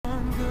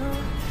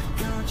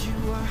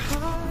are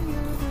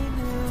higher than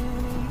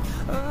any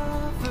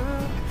other.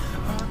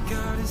 Our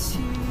God is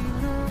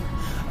healer,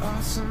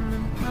 awesome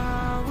in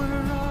power.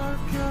 Our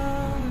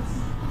God,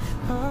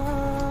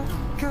 our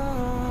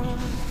God.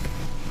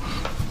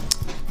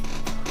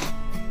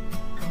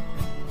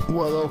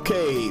 Well,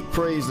 okay,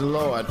 praise the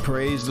Lord,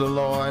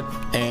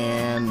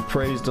 and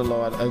praise the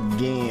Lord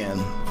again.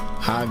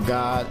 Our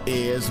God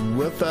is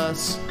with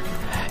us,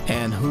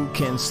 and who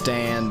can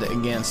stand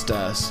against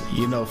us?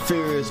 You know,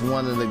 fear is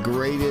one of the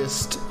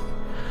greatest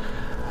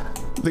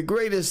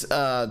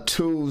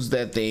tools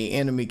that the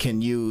enemy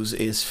can use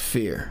is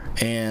fear,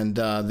 and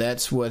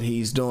that's what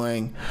he's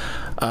doing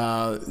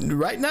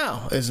right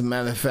now. As a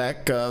matter of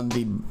fact,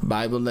 the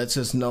Bible lets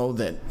us know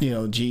that, you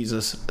know,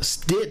 Jesus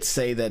did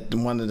say that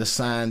one of the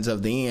signs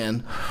of the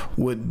end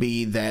would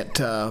be that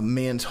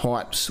men's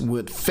hearts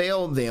would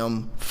fail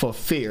them for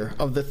fear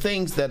of the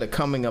things that are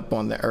coming up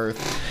on the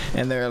earth.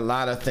 And there are a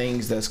lot of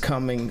things that's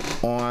coming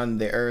on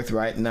the earth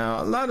right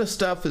now. A lot of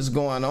stuff is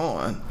going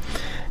on.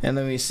 And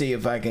let me see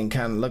if I can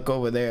kind of look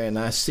over there, and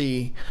I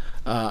see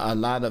a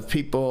lot of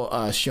people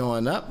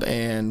showing up,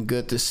 and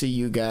good to see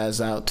you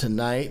guys out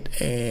tonight,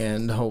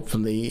 and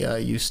hopefully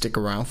you stick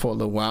around for a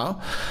little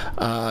while.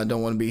 I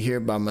don't want to be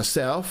here by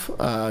myself.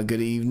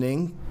 Good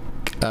evening.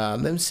 Let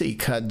me see,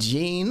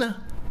 Kajin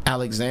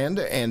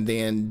Alexander, and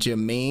then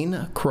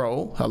Jameen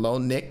Crow. Hello,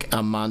 Nick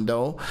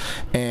Armando,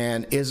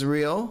 and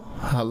Israel.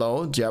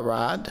 Hello,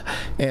 Gerard,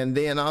 and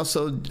then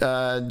also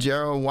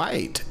Gerald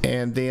White,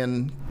 and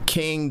then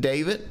King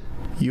David,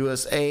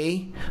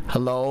 USA.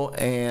 Hello,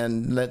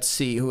 and let's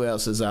see who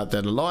else is out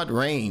there. The Lord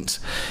reigns.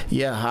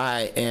 Yeah,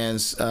 hi.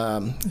 And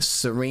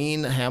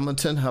Serene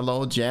Hamilton.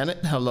 Hello,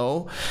 Janet.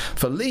 Hello,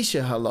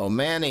 Felicia. Hello,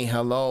 Manny.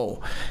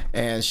 Hello,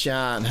 and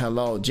Sean.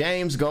 Hello,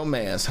 James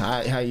Gomez.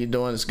 Hi, how you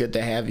doing? It's good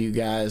to have you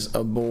guys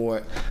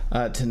aboard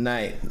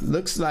tonight.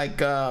 Looks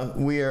like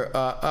we're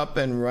up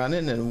and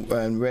running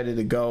and ready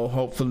to go.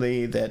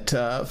 Hopefully that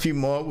a few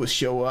more will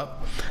show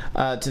up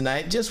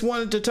tonight. Just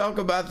wanted to talk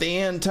about the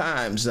end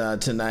times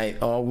tonight.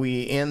 Are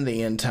we in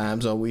the end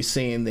times? Are we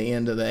seeing the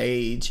end of the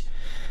age?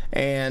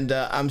 And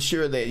I'm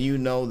sure that you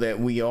know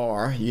that we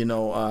are, you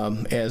know,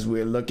 as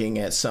we're looking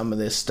at some of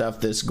this stuff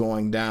that's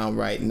going down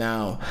right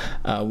now.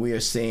 We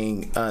are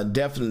seeing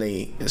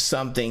definitely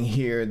something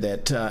here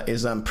that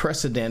is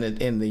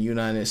unprecedented in the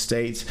United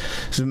States.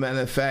 As a matter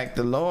of fact,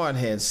 the Lord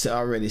has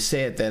already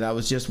said that. I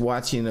was just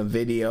watching a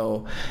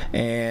video,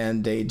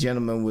 and a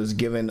gentleman was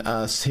giving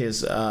us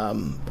his, I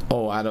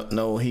don't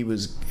know, he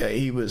was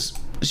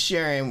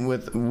sharing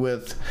with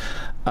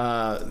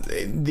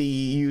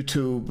the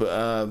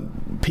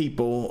YouTube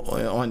people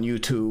on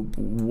YouTube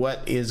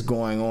what is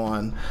going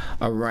on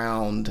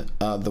around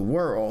the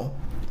world.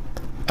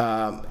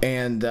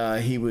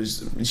 And he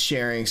was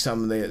sharing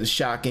some of the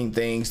shocking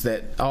things,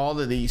 that all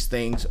of these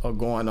things are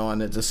going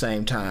on at the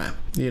same time.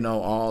 You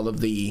know, all of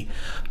the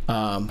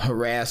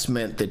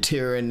harassment, the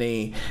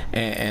tyranny,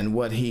 and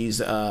what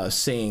he's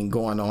seeing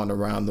going on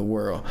around the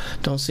world.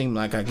 Don't seem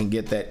like I can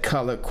get that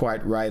color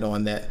quite right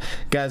on that.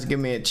 Guys, give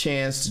me a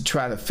chance to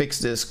try to fix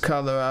this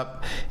color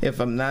up. If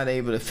I'm not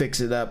able to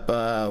fix it up,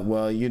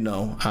 well, you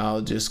know,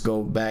 I'll just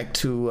go back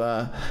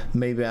to,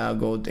 maybe I'll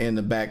go in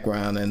the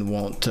background and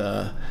won't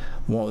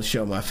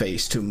show my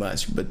face too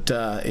much. But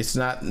it's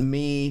not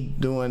me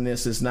doing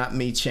this, it's not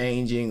me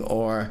changing,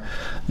 or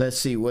let's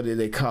see, what do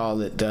they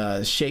call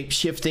it, shape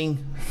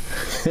shifting.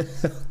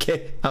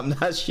 Okay, I'm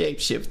not shape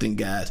shifting,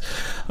 guys.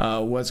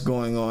 What's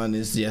going on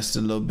is just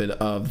a little bit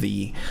of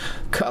the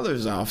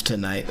colors off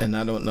tonight, and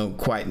I don't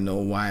quite know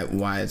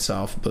why it's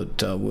off,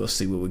 but we'll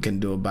see what we can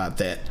do about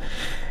that.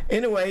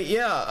 Anyway,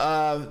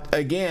 yeah,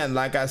 again,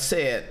 like I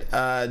said,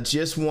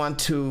 just want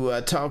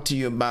to talk to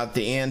you about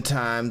the end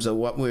times, of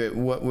what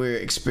we're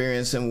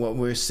experiencing, what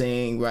we're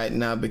seeing right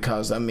now,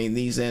 because I mean,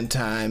 these end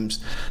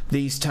times,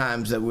 these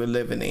times that we're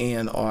living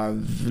in are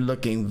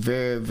looking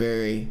very,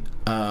 very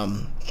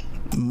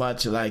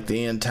much like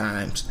the end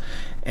times.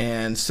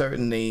 And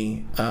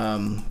certainly,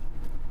 let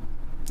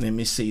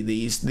me see,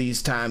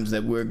 these times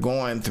that we're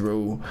going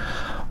through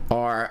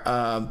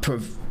are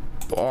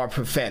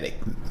prophetic.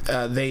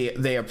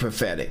 They are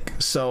prophetic.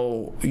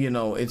 So, you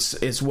know,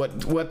 it's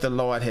what the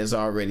Lord has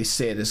already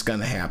said is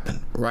going to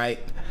happen, right?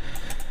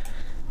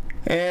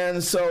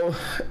 And so,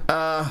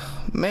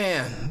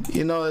 man,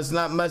 you know, there's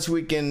not much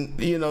we can,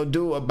 you know,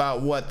 do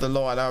about what the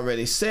Lord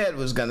already said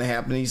was going to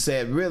happen. He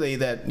said really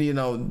that, you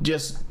know,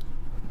 just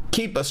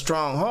keep a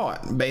strong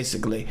heart,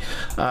 basically.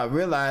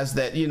 Realize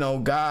that, you know,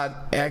 God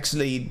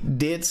actually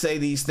did say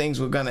these things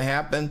were going to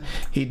happen.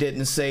 He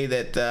didn't say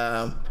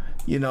that,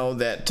 you know,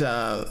 that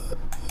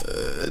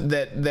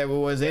there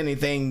was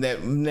anything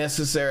that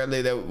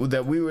necessarily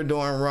that we were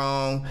doing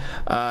wrong.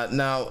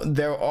 Now,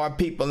 there are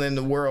people in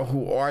the world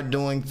who are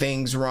doing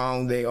things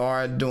wrong. They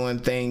are doing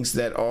things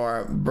that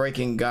are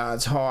breaking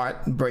God's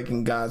heart,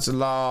 breaking God's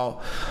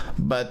law.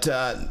 But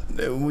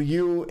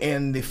you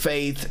in the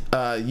faith,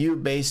 you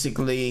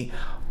basically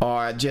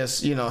are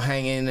just, you know,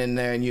 hanging in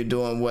there, and you're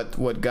doing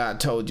what God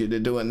told you to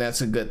do, and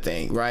that's a good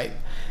thing, right?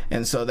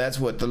 And so that's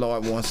what the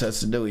Lord wants us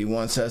to do. He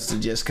wants us to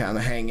just kind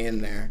of hang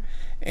in there.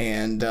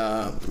 and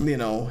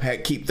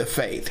keep the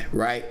faith,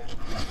 right?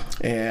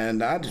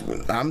 And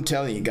I'm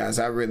telling you guys,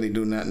 I really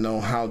do not know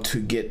how to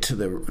get to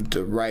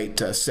the right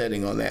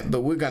setting on that.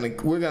 But we're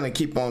gonna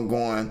keep on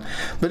going.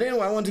 But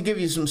anyway, I want to give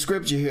you some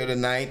scripture here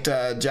tonight.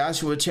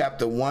 Joshua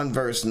chapter 1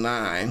 verse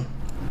 9.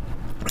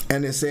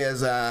 And it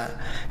says,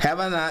 have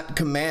I not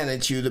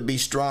commanded you to be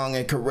strong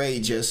and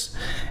courageous,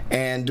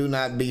 and do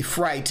not be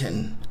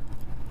frightened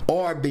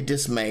or be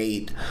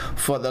dismayed,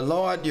 for the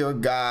Lord your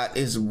God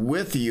is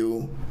with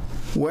you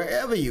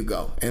wherever you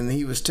go. And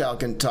he was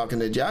talking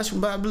to Joshua,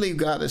 but I believe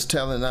God is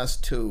telling us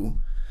too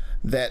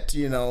that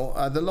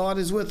the Lord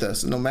is with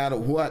us no matter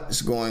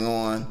what's going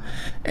on.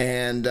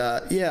 And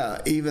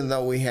even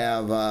though we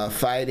have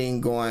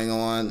fighting going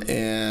on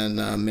in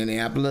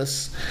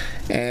Minneapolis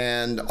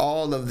and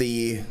all of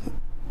the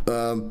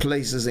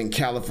places in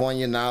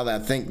California now,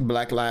 that I think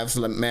Black Lives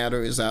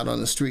Matter is out on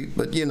the street,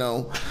 but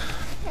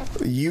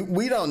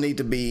we don't need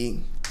to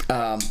be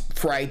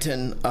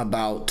frightened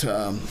about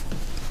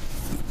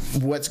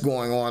what's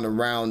going on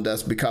around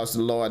us, because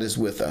the Lord is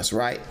with us,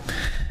 right?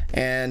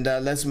 And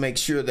let's make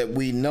sure that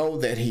we know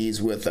that he's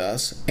with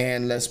us,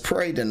 and let's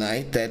pray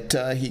tonight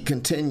that he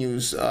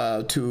continues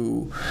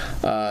to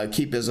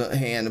keep his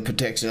hand of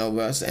protection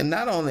over us, and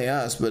not only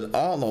us, but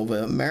all over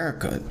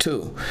America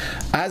too.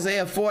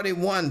 Isaiah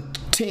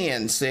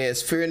 41:10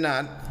 says, fear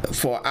not,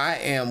 for I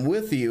am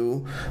with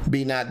you.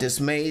 Be not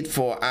dismayed,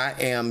 for I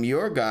am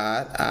your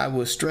God. I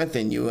will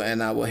strengthen you,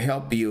 and I will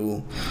help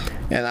you,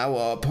 and I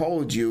will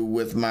uphold you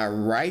with my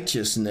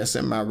righteousness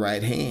in my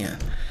right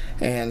hand.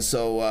 And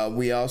so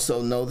we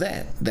also know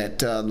that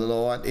the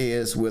Lord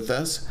is with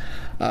us,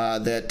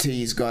 that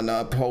he's going to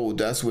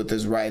uphold us with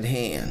his right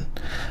hand.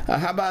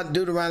 How about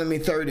Deuteronomy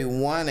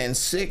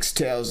 31:6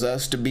 tells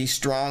us to be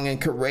strong and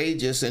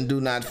courageous and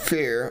do not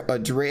fear or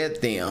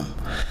dread them.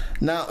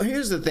 Now,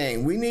 here's the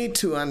thing. We need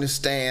to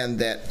understand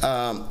that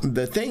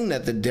the thing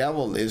that the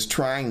devil is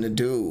trying to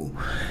do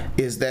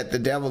is that the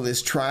devil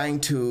is trying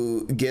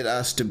to get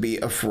us to be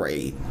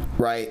afraid,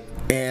 right?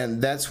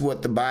 And that's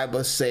what the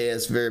Bible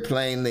says very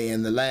plainly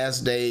in the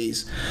last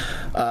days.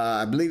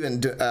 I believe in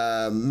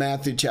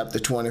Matthew chapter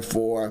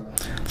 24,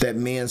 that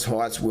men's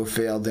hearts will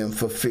fail them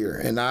for fear.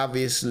 And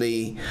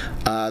obviously,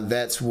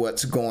 that's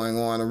what's going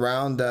on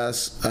around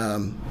us.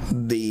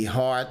 The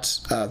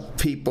hearts of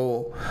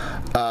people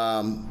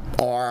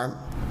are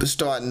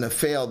starting to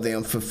fail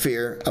them for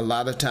fear. A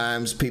lot of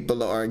times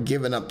people are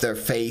giving up their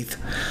faith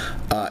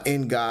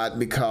in God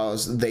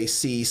because they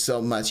see so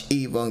much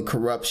evil and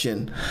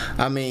corruption.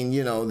 I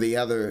mean, the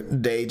other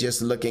day,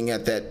 just looking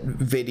at that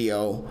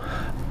video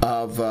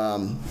of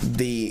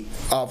the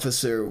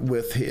officer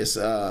with his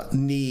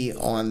knee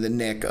on the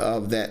neck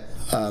of that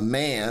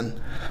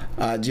man,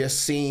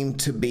 just seemed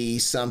to be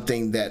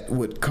something that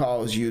would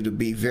cause you to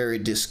be very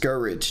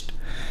discouraged.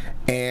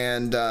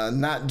 And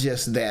not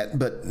just that,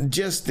 but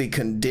just the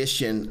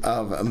condition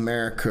of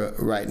America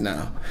right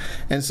now.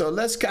 And so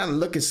let's kind of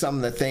look at some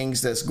of the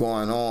things that's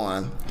going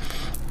on,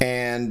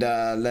 and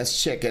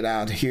let's check it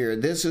out here.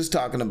 This is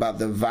talking about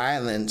the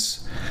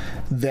violence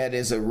that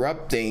is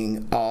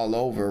erupting all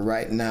over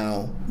right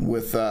now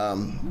with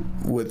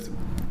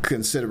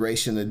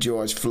consideration of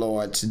George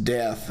Floyd's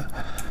death.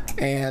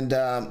 And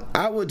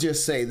I would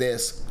just say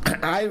this: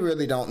 I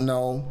really don't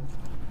know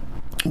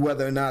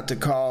whether or not to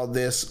call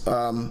this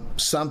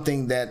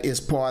something that is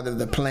part of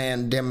the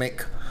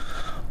pandemic,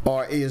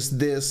 or is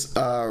this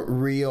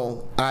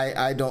real?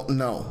 I don't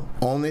know.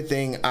 Only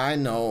thing I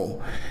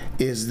know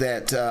is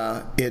that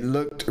it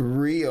looked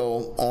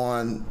real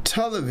on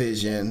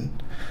television,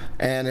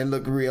 and it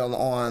looked real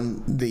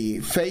on the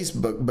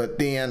Facebook. But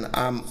then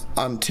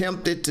I'm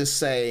tempted to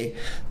say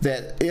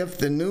that if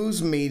the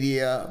news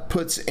media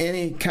puts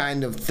any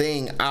kind of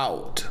thing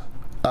out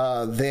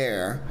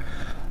there,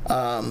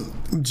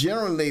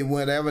 generally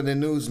whatever the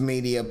news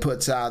media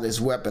puts out is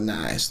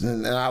weaponized,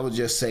 and I would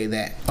just say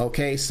that.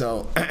 Okay,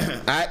 so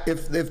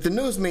if the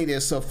news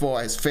media so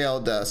far has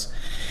failed us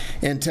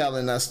in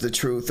telling us the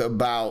truth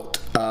about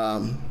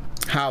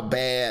how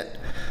bad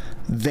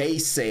they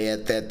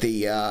said that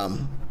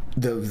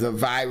the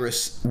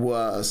virus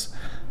was,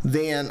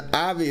 then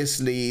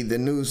obviously the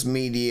news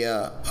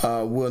media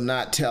will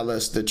not tell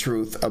us the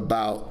truth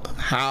about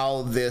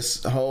how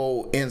this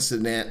whole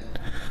incident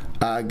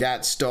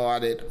got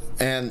started,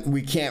 and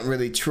we can't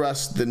really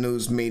trust the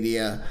news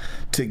media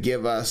to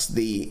give us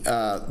the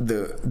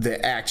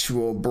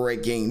actual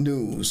breaking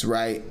news,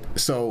 right?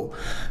 So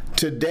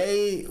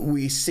today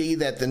we see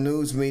that the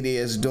news media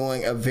is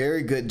doing a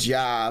very good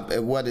job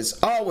at what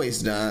it's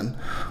always done,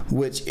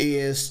 which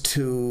is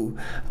to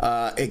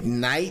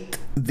ignite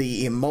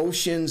the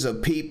emotions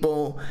of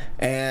people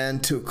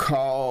and to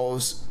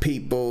cause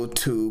people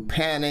to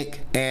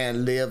panic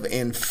and live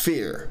in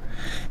fear.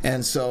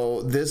 And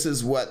so this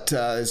is what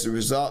is the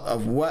result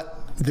of what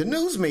the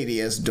news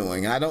media is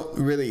doing. I'm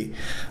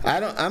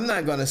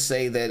not going to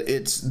say that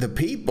it's the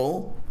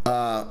people.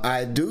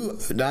 I do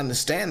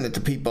understand that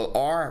the people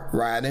are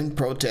rioting,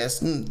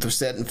 protesting,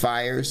 setting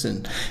fires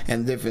and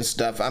different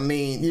stuff. I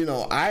mean,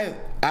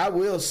 I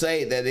will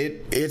say that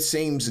it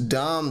seems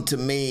dumb to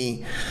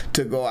me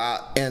to go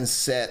out and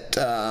set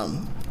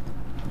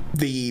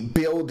the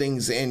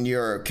buildings in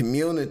your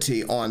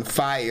community on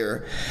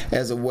fire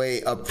as a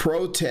way of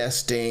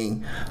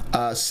protesting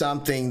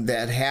something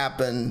that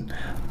happened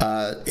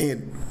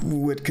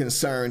with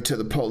concern to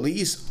the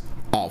police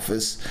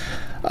office.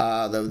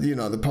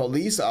 The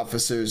police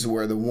officers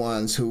were the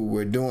ones who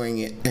were doing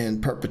it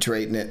and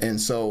perpetrating it, and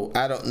so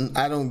I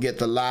don't get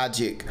the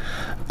logic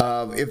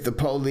of, if the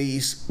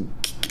police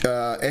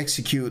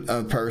execute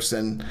a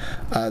person,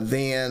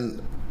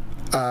 then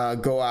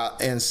go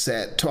out and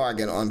set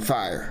Target on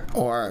fire,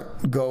 or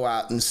go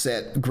out and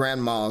set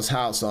grandma's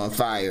house on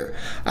fire.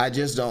 I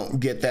just don't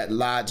get that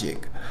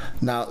logic.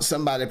 Now,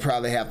 somebody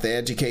probably have to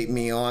educate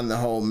me on the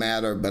whole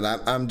matter, but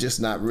I'm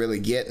just not really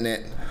getting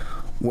it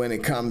when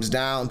it comes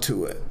down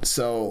to it.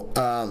 So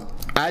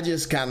I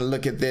just kind of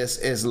look at this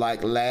as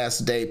like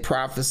last day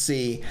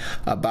prophecy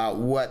about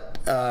what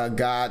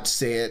God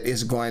said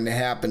is going to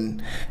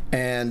happen.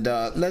 And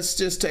let's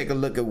just take a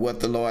look at what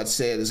the Lord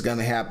said is going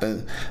to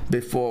happen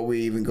before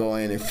we even go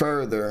any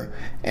further.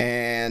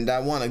 And I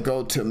want to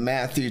go to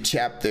Matthew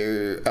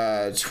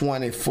chapter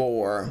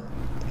 24,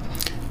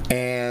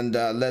 and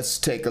let's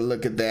take a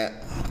look at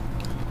that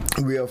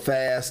real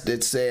fast.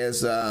 It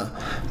says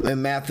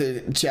in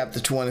Matthew chapter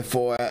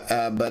 24,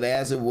 but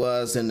as it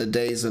was in the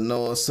days of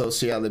Noah, so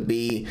shall it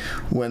be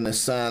when the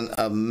Son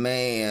of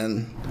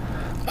Man,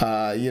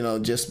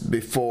 just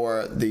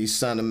before the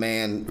Son of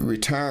Man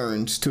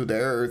returns to the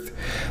earth.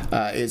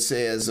 It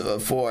says,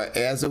 for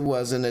as it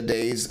was in the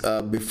days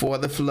before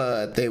the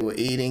flood, they were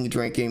eating,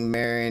 drinking,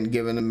 marrying,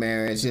 giving in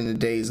marriage in the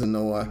days of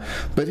Noah.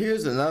 But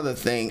here's another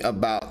thing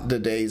about the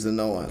days of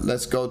Noah.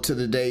 Let's go to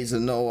the days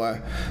of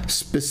Noah,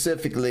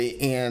 specifically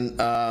in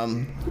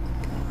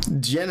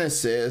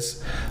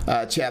Genesis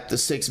chapter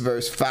 6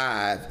 verse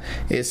 5.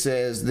 It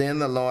says, then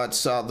the Lord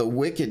saw the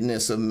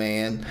wickedness of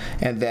man,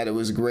 and that it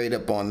was great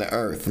upon the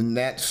earth. And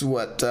that's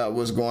what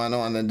was going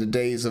on in the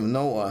days of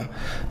Noah,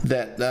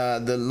 that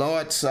the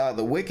Lord saw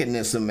the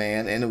wickedness of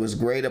man, and it was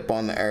great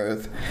upon the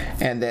earth,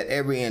 and that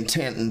every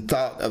intent and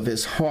thought of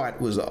his heart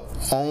was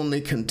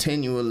only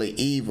continually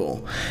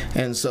evil.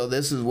 And so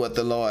this is what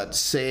the Lord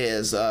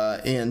says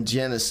in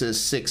Genesis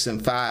 6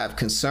 and 5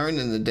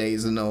 concerning the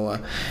days of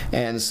Noah.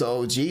 And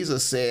so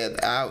Jesus said,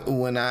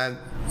 when I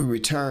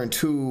return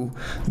to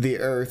the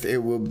earth, it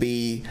will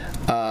be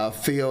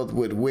filled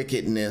with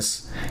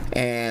wickedness,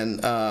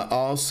 and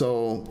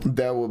also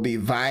there will be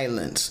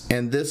violence.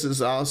 And this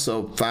is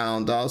also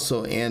found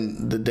also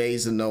in the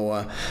days of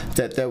Noah,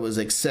 that there was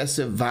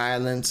excessive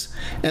violence,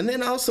 and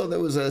then also there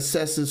was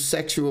excessive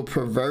sexual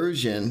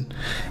perversion.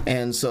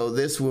 And so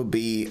this will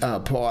be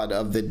part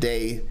of the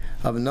day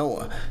of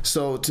Noah.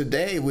 So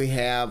today we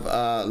have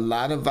a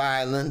lot of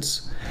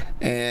violence,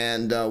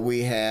 and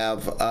we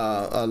have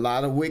a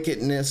lot of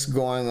wickedness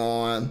going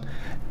on,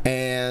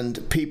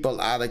 and people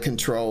out of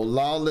control.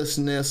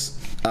 Lawlessness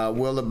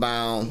will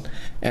abound,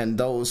 and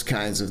those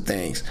kinds of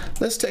things.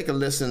 Let's take a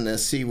listen and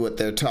see what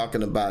they're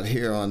talking about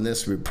here on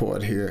this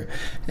report here.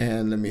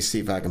 And let me see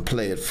if I can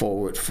play it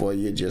forward for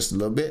you just a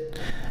little bit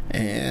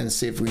and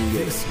see if we can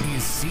get it. This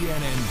is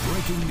CNN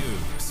Breaking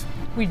News.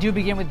 We do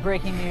begin with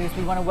breaking news.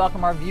 We want to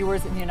welcome our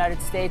viewers in the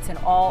United States and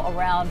all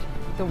around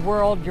the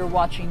world. You're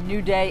watching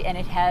New Day, and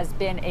it has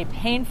been a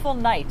painful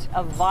night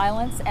of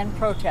violence and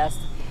protest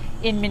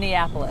in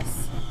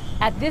Minneapolis.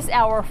 At this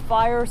hour,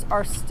 fires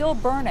are still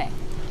burning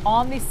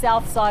on the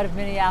south side of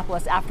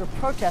Minneapolis after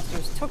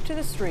protesters took to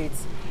the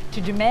streets to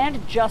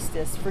demand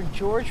justice for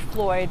George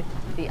Floyd,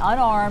 the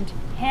unarmed,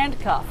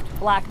 handcuffed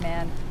black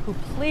man who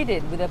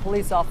pleaded with a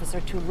police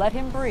officer to let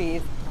him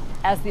breathe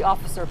as the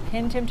officer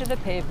pinned him to the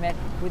pavement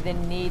with a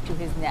knee to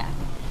his neck.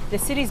 The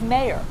city's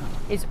mayor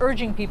is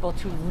urging people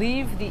to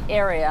leave the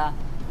area,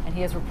 and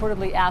he has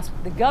reportedly asked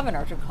the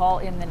governor to call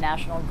in the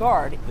National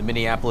Guard. The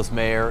Minneapolis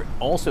mayor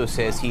also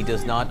says he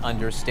does not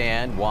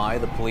understand why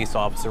the police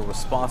officer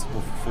responsible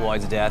for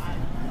Floyd's death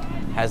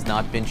has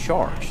not been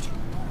charged.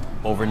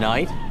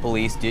 Overnight,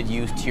 police did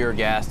use tear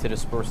gas to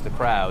disperse the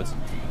crowds.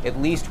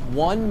 At least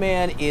one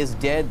man is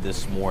dead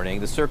this morning.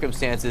 The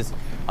circumstances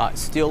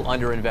still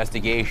under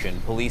investigation.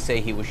 Police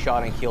say he was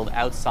shot and killed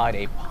outside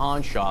a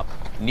pawn shop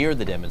near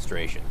the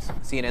demonstrations.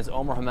 CNN's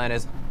Omar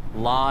Jimenez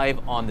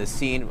live on the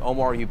scene.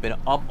 Omar, you've been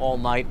up all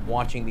night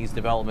watching these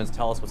developments.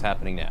 Tell us what's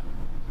happening now.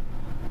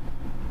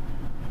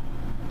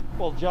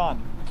 Well,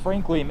 John,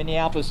 frankly,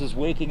 Minneapolis is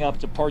waking up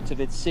to parts of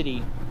its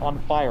city on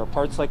fire.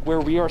 Parts like where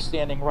we are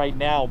standing right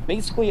now,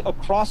 basically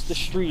across the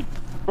street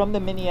from the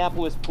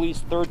Minneapolis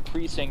Police 3rd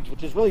Precinct,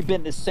 which has really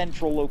been the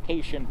central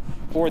location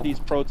for these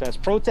protests.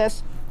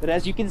 Protests that,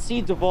 as you can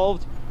see,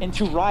 devolved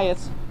into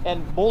riots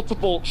and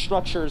multiple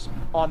structures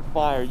on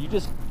fire. You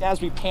just,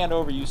 as we pan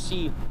over, you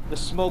see the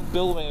smoke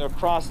billowing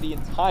across the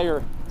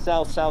entire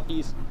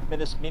southeast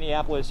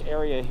Minneapolis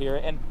area here.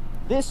 And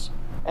this,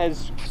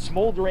 as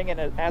smoldering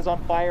and as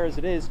on fire as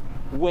it is,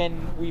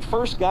 when we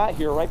first got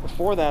here, right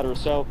before that or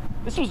so,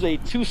 this was a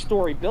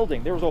 2-story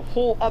building. There was a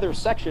whole other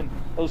section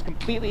that was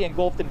completely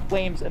engulfed in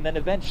flames and then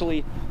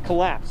eventually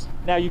collapsed.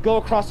 Now you go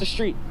across the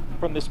street,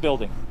 from this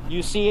building.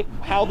 You see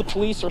how the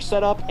police are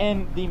set up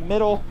in the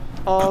middle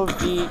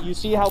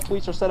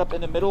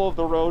of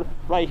the road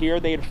right here.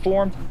 They had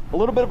formed a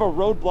little bit of a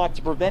roadblock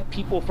to prevent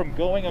people from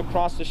going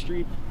across the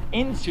street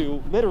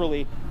into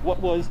literally what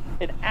was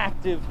an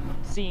active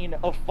scene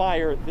of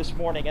fire this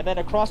morning. And then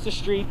across the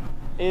street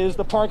is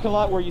the parking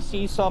lot where you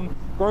see some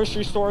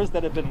grocery stores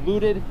that have been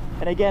looted.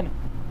 And again,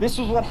 this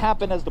is what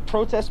happened as the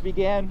protest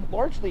began,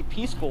 largely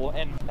peaceful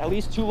in at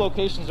least 2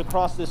 locations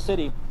across this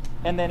city,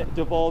 and then it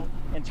devolved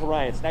into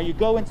riots. Now you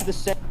go into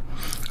the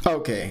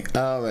Okay,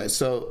 all right.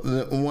 So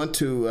I want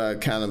to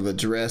kind of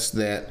address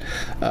that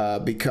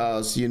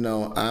because, you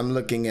know, I'm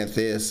looking at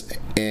this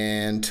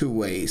in 2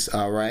 ways,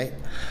 all right?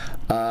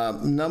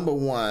 Number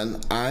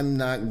one, I'm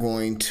not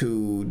going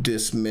to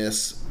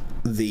dismiss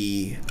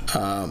the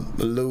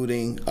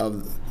looting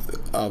of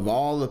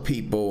all the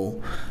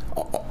people.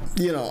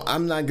 You know,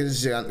 I'm not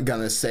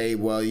gonna say,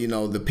 well, you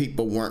know, the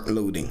people weren't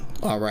looting,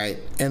 all right?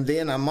 And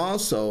then I'm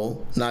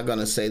also not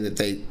gonna say that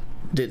they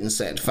didn't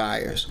set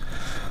fires.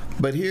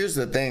 But here's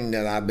the thing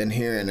that I've been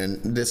hearing,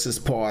 and this is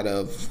part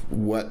of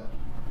what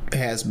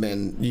has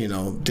been, you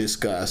know,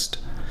 discussed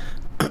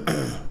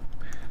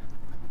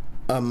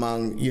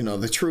among, you know,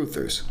 the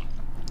truthers.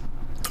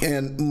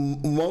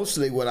 And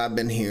mostly what I've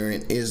been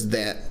hearing is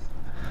that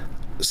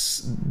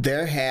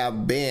there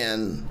have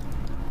been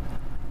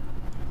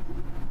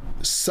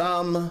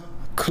some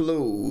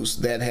clues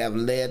that have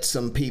led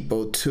some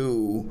people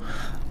to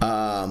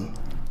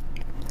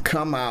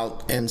come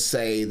out and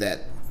say that,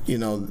 you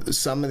know,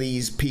 some of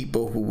these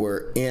people who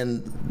were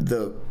in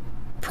the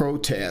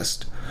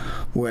protest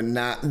were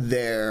not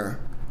there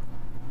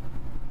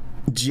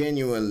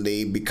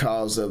genuinely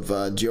because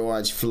of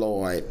George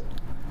Floyd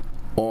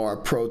or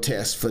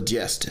protests for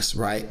justice,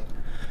 right?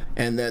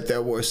 And that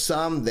there were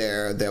some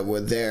there that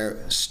were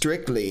there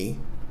strictly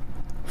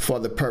for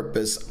the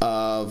purpose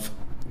of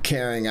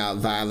carrying out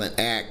violent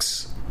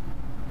acts,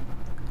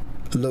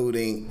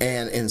 looting,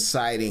 and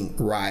inciting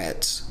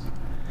riots.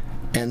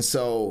 And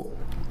so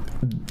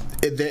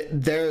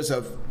there's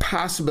a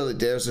possibility,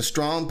 there's a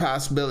strong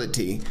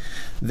possibility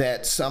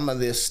that some of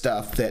this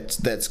stuff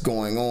that's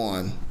going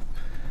on,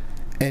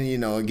 and you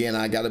know, again,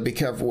 I got to be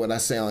careful what I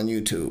say on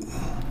YouTube,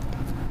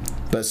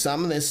 but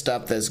some of this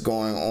stuff that's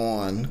going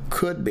on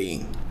could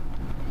be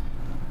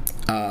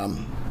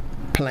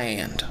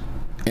planned,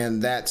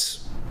 and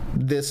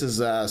this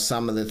is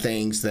some of the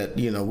things that,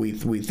 you know,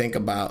 we think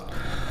about,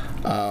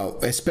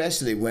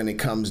 especially when it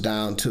comes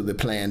down to the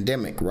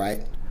pandemic,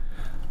 right?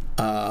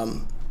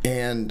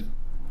 And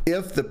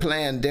if the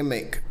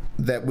pandemic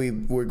that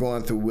we're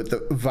going through with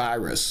the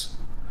virus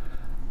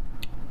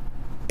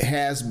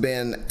has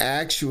been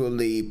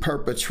actually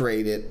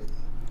perpetrated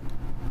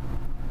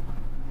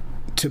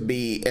to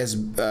be as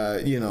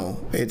you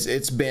know,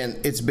 it's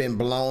been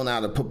blown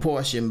out of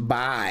proportion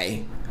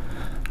by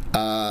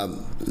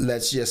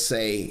let's just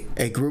say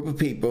a group of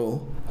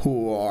people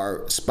who are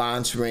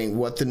sponsoring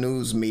what the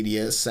news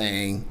media is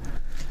saying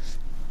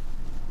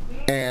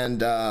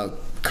and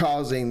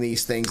causing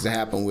these things to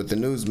happen with the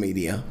news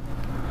media,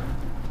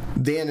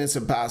 then it's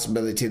a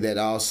possibility that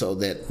also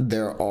that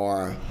there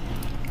are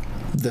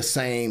the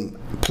same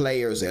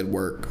players at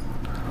work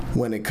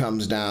when it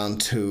comes down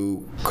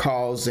to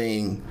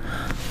causing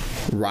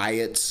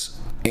riots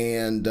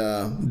and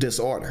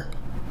disorder.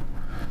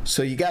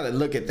 So you got to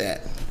look at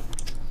that.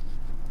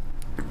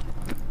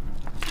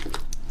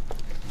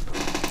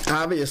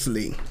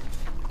 Obviously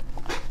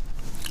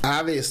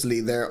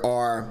there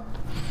are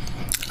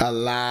a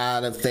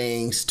lot of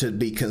things to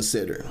be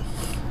considered.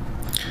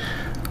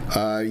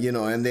 You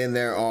know, and then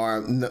there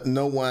are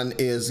no one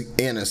is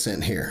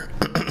innocent here.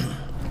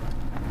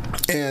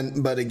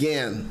 But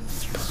again,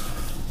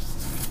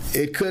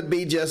 it could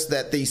be just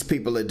that these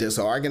people are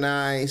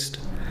disorganized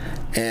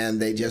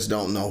and they just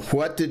don't know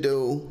what to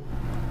do.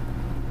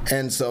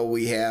 And so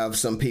we have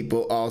some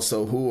people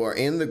also who are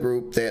in the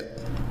group that,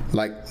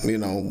 like, you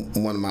know,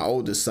 one of my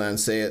oldest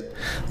sons said,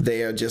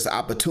 they are just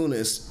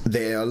opportunists.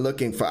 They are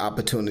looking for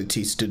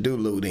opportunities to do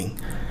looting.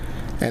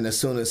 And as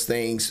soon as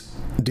things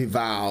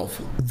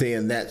devolve,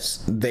 then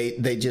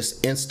they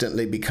just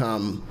instantly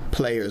become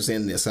players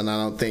in this. And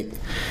I don't think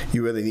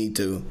you really need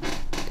to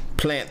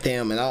plant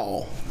them at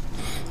all.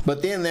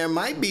 But then there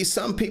might be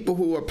some people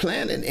who are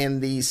planted in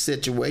these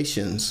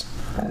situations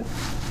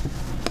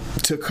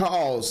to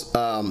cause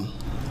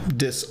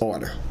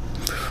disorder.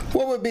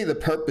 What would be the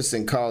purpose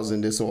in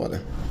causing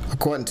disorder?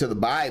 According to the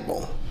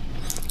Bible,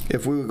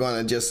 if we were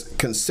going to just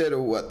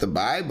consider what the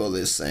Bible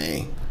is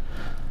saying,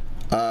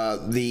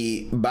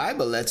 the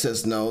Bible lets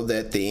us know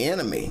that the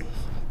enemy,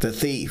 the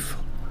thief,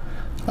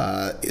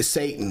 is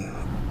Satan.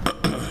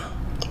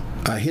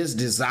 His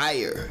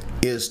desire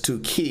is to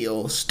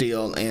kill,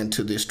 steal, and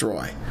to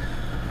destroy.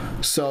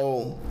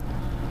 So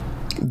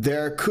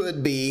there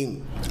could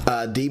be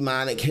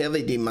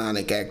heavy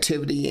demonic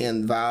activity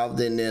involved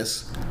in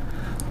this,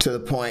 to the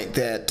point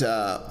that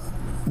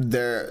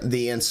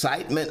the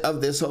incitement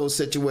of this whole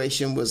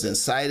situation was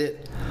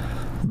incited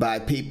by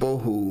people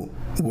who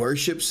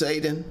worship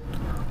Satan,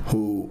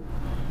 who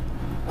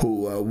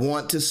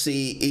want to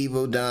see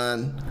evil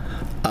done.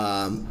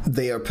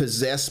 They are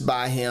possessed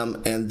by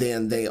him, and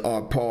then they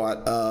are part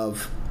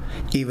of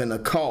even a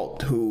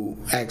cult who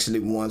actually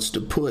wants to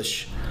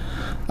push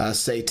a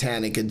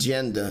satanic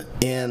agenda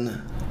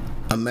in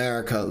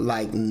America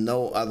like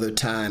no other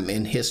time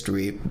in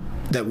history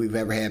that we've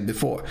ever had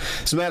before.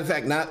 As a matter of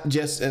fact, not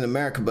just in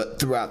America, but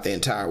throughout the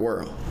entire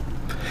world.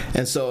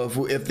 And so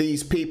if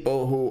these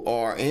people who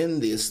are in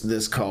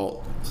this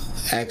cult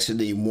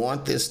actually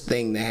want this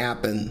thing to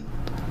happen,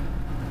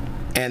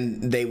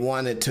 and they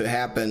want it to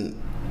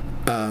happen,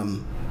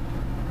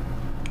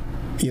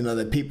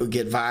 that people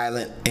get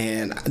violent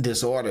and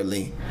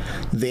disorderly,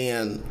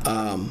 then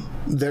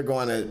they're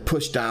going to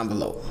push the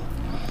envelope.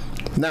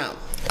 Now,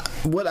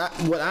 what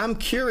I'm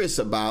curious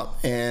about,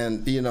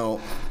 and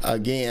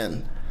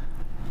again,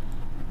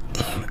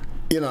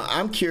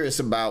 I'm curious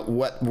about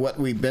what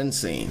we've been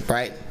seeing,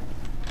 right?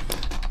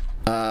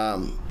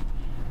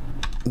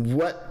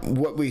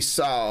 What we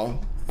saw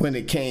when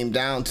it came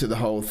down to the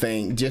whole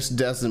thing just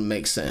doesn't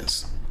make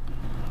sense.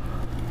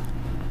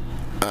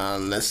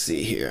 Let's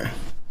see here.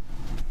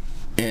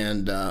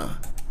 And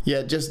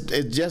it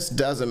just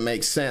doesn't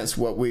make sense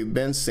what we've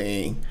been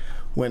seeing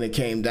when it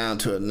came down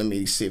to it. Let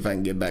me see if I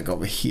can get back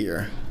over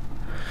here.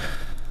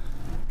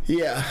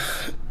 Yeah.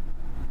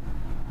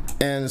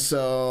 And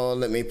so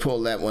let me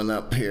pull that one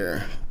up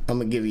here. I'm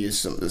gonna give you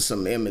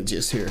some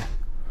images here.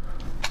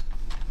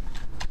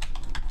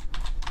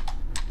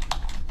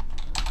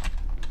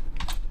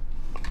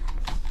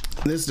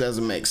 This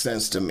doesn't make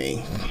sense to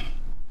me.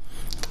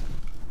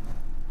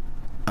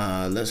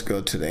 Let's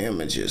go to the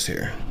images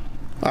here.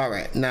 All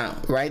right, now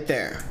right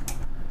there.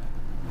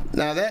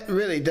 Now that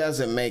really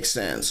doesn't make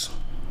sense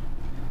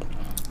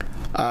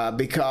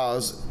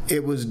because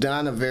it was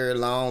done a very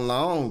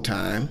long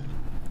time.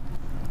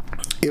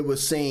 It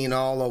was seen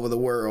all over the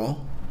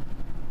world,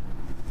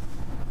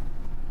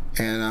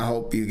 and I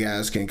hope you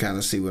guys can kind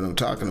of see what I'm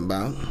talking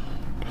about.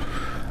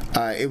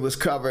 It was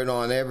covered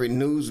on every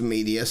news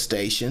media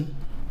station.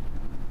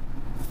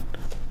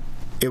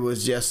 There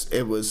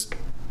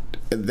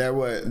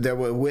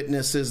were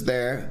witnesses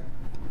there.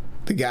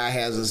 The guy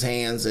has his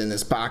hands in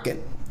his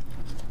pocket.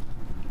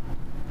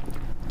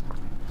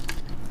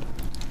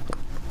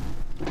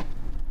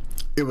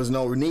 There was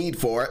no need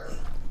for it.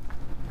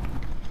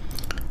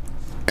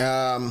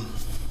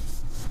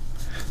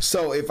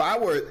 So if I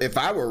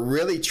were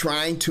really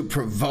trying to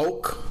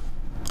provoke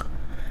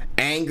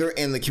anger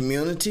in the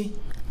community,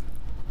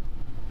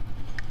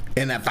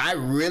 and if I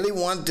really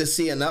wanted to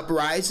see an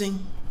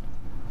uprising,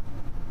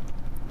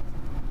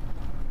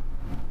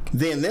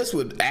 then this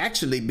would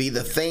actually be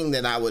the thing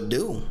that I would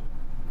do.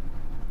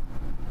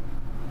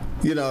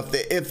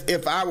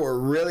 If I were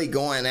really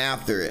going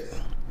after it,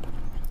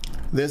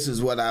 this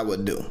is what I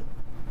would do.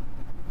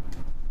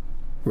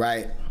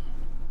 Right?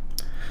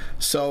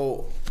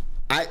 So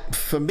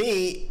for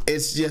me,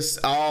 it's just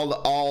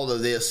all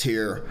of this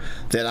here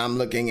that I'm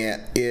looking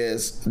at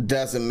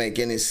doesn't make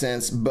any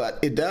sense, but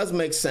it does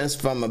make sense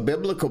from a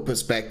biblical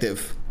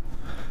perspective,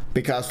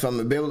 because from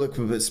a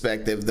biblical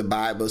perspective, the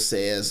Bible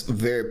says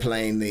very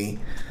plainly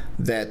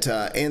that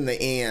in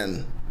the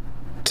end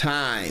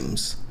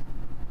times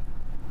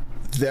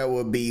there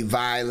will be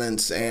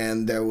violence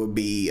and there will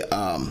be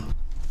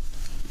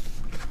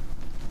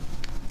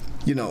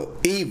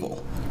evil.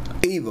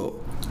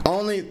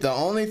 The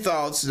only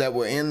thoughts that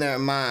were in their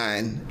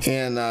mind,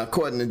 and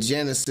according to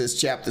Genesis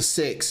chapter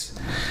 6,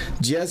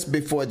 just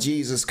before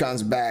Jesus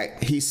comes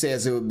back, he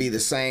says it would be the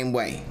same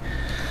way.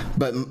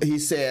 But he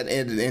said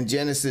in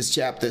Genesis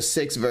chapter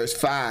 6 verse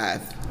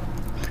 5,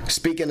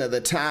 speaking of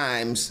the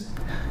times,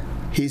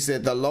 he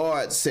said the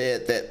Lord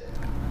said that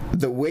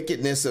the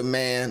wickedness of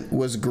man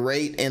was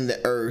great in the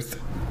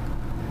earth,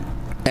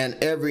 and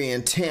every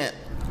intent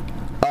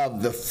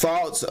of the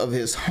thoughts of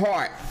his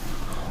heart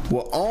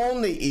were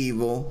only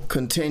evil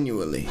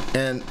continually.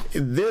 And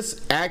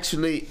this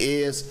actually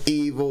is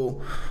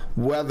evil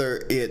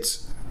whether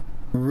it's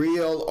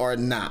real or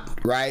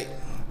not, right?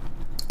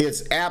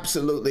 It's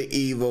absolutely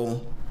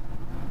evil.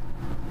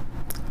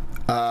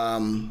 I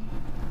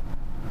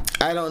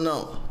don't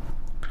know.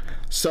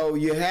 So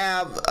you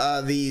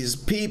have these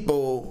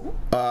people,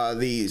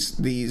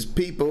 these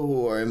people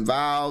who are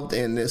involved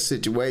in this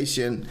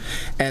situation,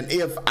 and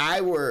if I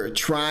were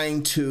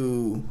trying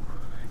to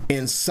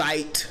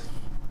incite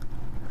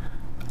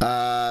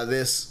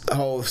this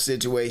whole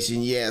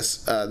situation, yes,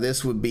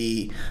 this would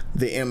be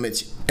the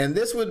image, and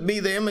this would be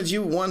the image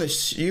you want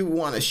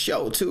to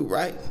show too,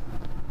 right?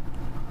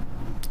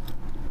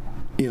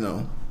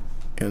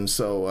 And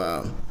so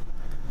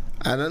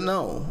I don't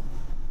know.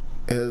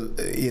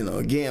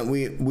 Again,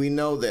 we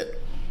know that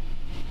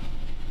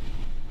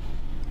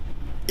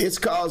it's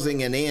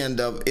causing an end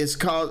of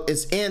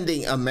it's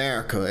ending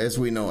America as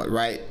we know it,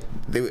 right?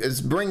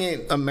 It's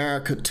bringing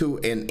America to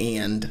an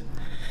end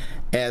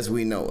as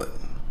we know it.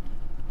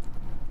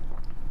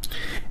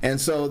 And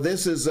so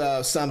this is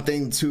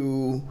something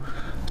to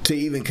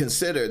even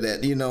consider,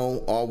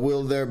 that or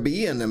will there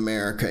be an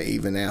America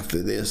even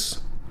after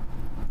this?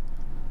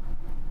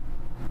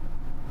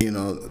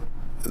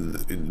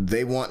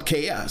 they want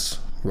chaos,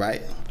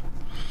 right?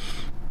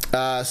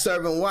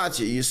 Servant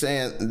Watcher, you're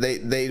saying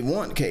they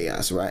want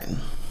chaos, right?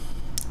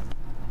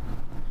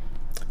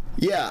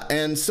 Yeah,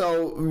 and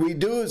so we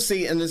do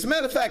see, and as a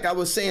matter of fact, I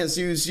was saying,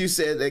 you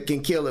said they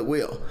can kill at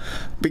will.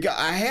 Because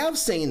I have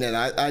seen it.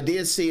 I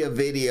did see a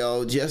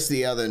video just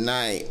the other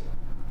night.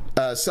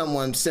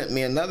 Someone sent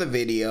me another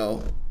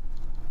video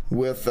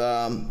with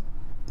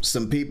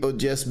some people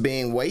just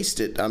being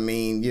wasted. I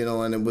mean, you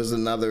know, and it was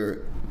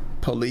another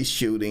police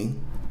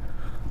shooting.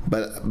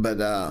 But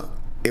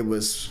it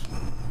was,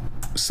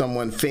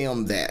 someone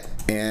filmed that,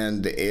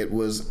 and it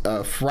was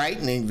a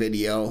frightening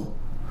video,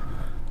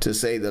 to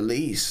say the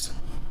least.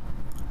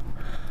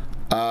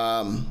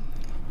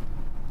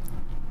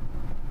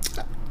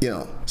 You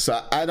know,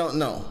 so I don't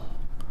know.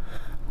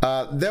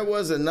 There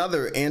was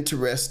another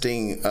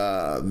interesting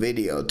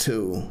video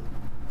too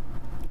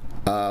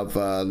of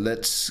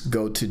let's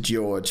go to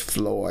George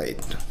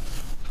Floyd,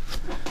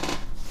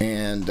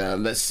 and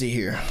let's see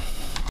here.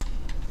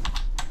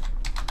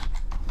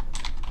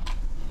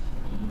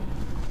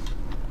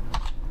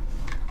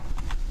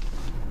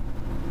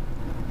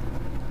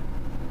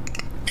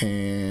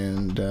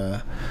 And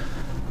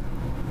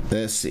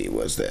let's see,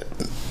 was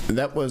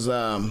that was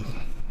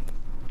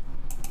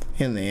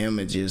in the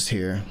images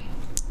here.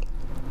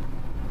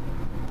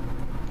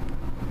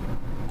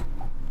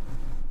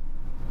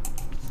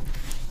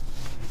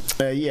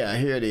 Yeah,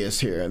 here it is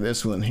here,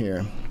 this one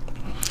here.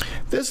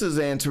 This is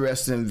an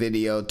interesting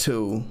video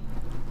too.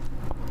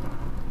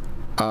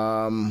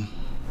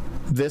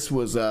 This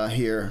was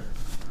here.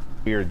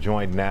 We are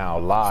joined now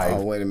live.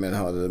 Oh, wait a minute,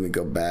 hold on, let me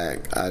go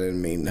back. I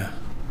didn't mean to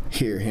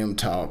hear him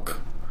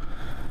talk.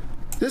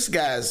 This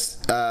guy's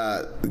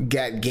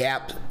got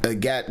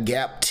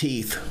gap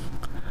teeth.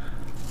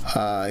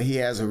 He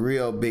has a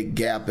real big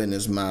gap in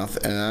his mouth,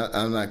 and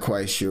I'm not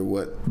quite sure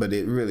what, but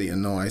it really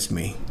annoys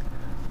me.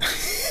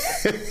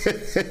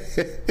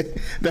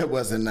 That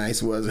wasn't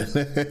nice, was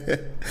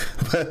it?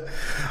 But,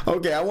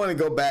 okay, I want to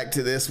go back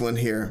to this one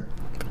here.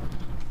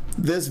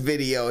 This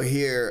video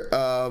here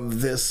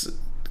of this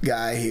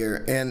guy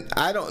here, and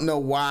I don't know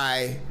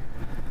why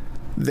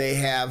they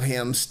have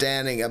him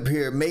standing up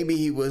here. Maybe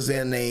he was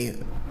in a,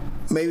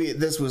 maybe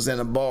this was in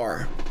a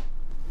bar.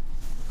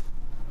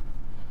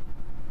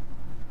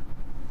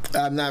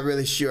 I'm not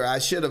really sure. I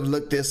should have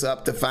looked this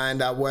up to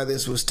find out where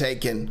this was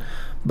taken.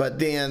 But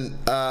then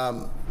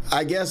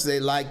I guess they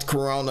liked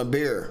Corona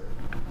beer.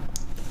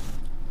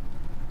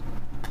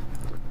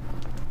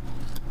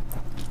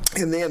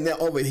 And then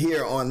they're over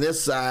here on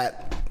this side.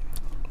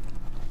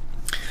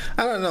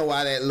 I don't know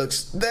why that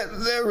looks, that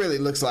really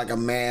looks like a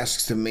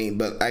mask to me,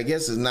 but I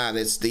guess it's not.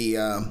 It's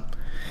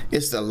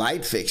the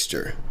light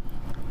fixture.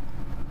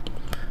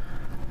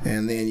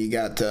 And then you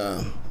got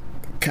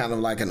kind of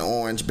like an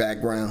orange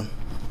background.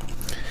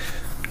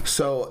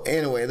 So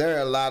anyway, there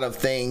are a lot of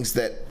things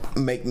that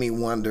make me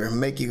wonder,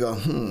 make you go,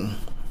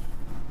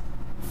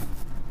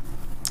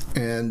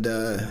 And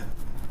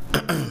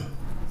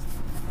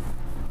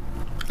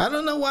I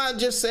don't know why it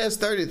just says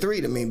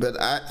 33 to me, but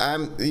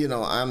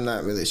I'm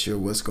not really sure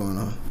what's going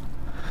on.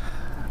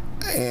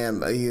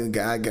 And I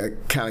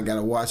kind of got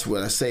to watch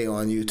what I say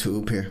on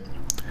YouTube here.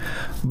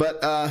 But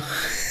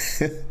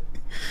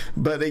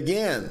but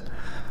again,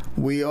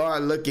 we are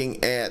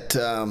looking at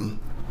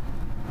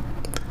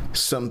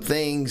some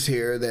things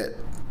here that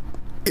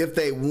if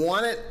they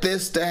wanted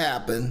this to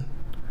happen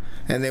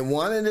and they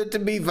wanted it to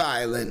be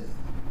violent,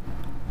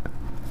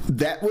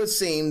 that would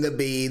seem to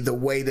be the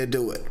way to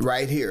do it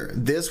right here.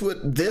 This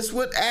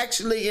would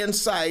actually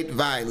incite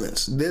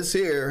violence. This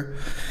here,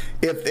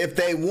 if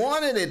they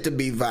wanted it to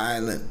be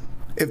violent,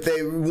 if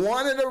they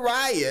wanted a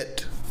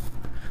riot,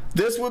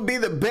 this would be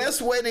the best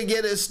way to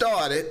get it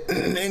started.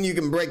 And you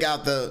can break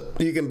out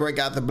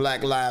the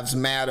Black Lives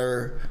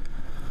Matter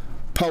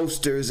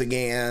posters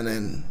again,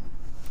 and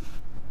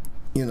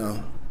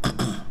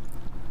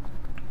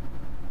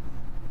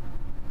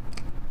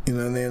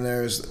and then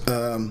there's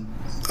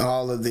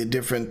all of the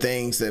different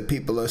things that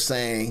people are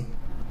saying,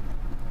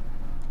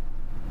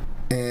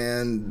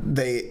 and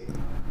they,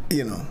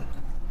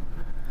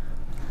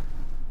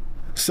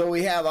 so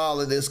we have all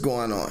of this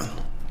going on.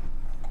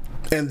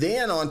 And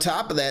then on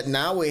top of that,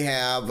 now we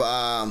have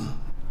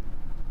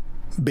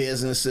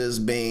businesses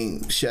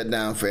being shut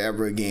down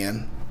forever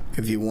again,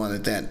 if you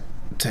wanted that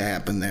to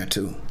happen there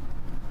too.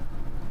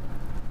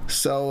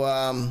 So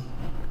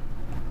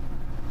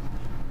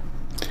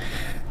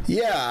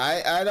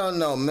yeah, I don't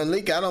know,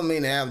 Malik, I don't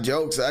mean to have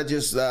jokes. I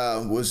just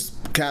was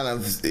kind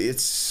of,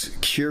 it's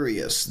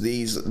curious.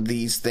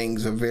 These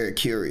things are very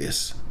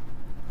curious.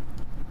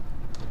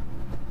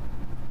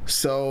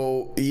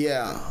 So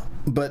yeah,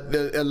 but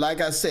like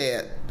I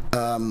said,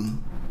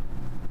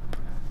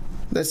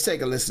 let's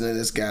take a listen to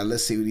this guy.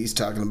 Let's see what he's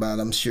talking about.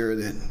 I'm sure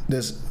that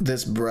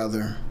this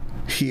brother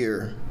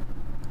here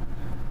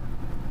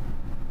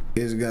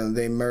is gonna,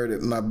 they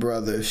murdered my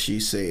brother, she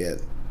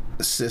said.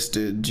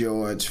 Sister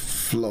George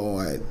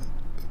Floyd,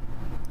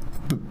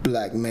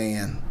 black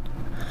man.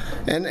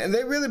 And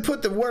they really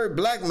put the word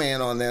black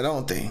man on there,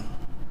 don't they?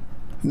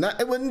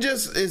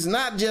 It's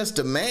not just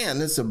a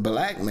man, it's a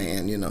black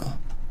man, you know.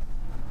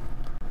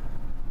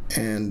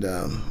 And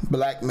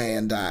black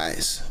man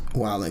dies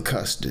while in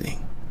custody.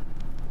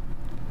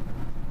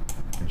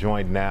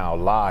 Joined now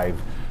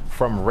live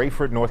from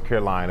Rayford, North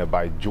Carolina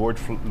by George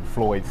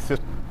Floyd's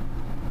sister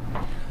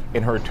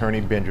and her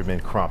attorney, Benjamin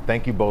Crump.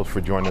 Thank you both for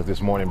joining us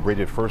this morning.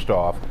 Bridget, first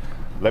off,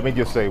 let me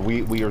just say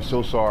we are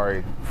so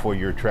sorry for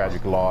your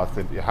tragic loss.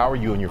 And how are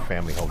you and your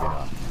family holding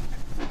up?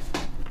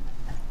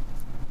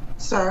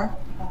 Sir?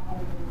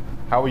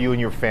 How are you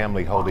and your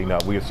family holding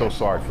up? We are so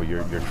sorry for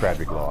your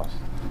tragic loss.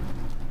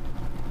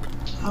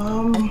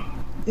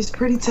 It's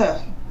pretty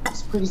tough.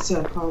 It's pretty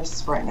tough for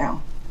us right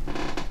now.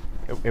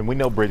 And we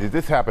know, Bridget,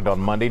 this happened on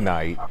Monday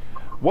night.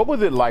 What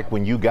was it like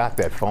when you got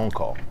that phone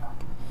call?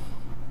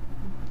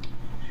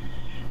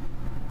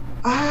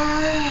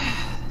 I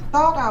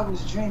thought I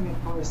was dreaming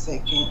for a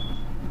second.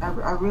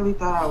 I really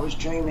thought I was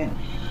dreaming.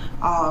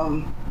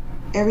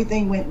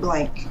 Everything went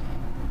blank.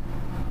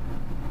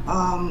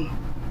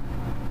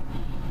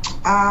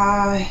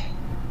 I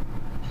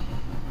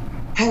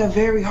had a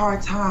very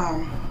hard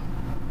time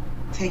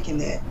taking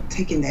that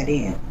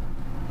in.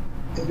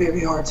 A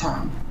very hard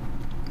time.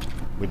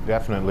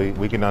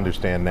 We can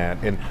understand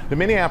that. And the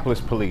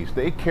Minneapolis police,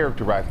 they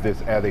characterize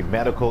this as a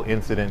medical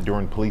incident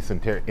during police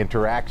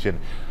interaction.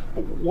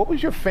 What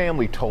was your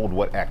family told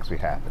what actually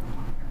happened?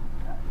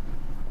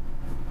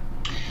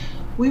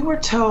 We were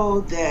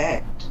told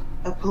that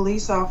a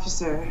police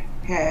officer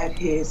had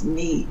his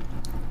knee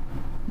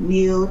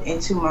kneeled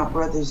into my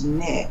brother's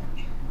neck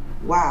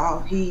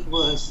while he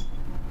was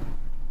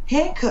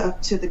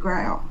handcuffed to the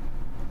ground.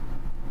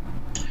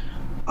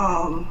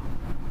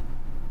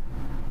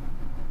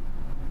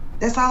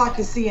 That's all I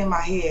could see in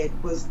my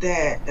head, was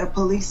that a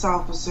police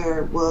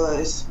officer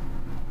was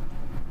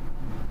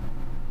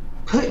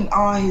putting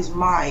all his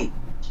might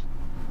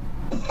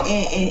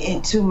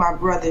into my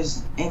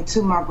brother's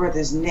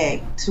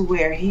neck, to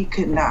where he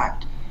could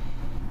not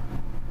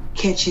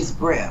catch his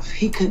breath.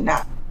 He could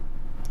not.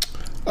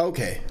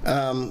 Okay,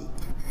 I'm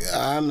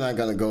not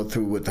going to go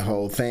through with the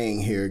whole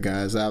thing here,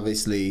 guys.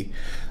 Obviously,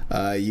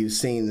 you've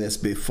seen this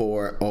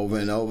before over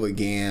and over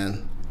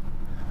again.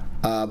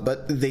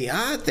 But the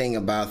odd thing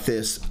about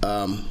this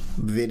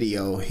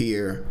video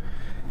here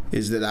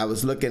is that I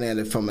was looking at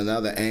it from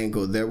another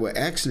angle. There were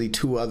actually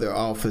two other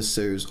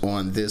officers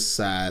on this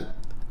side,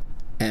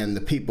 and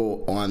the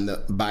people on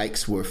the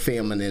bikes were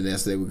filming it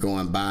as they were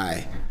going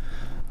by.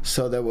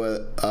 So there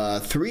were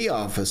 3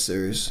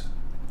 officers,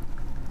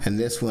 and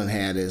this one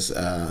had his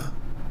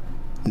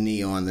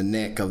knee on the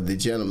neck of the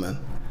gentleman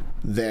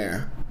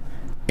there.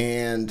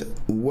 And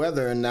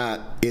whether or not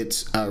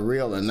it's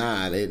real or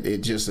not, it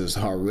just is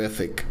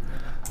horrific.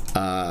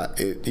 I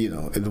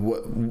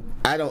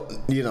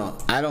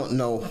don't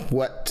know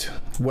what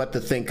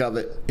to think of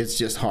it. It's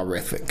just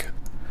horrific.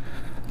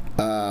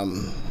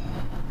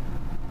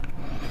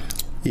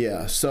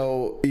 Yeah.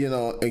 So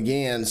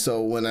again,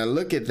 so when I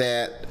look at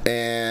that,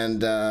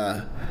 and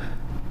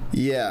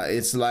yeah,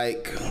 it's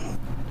like,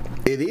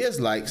 it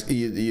is like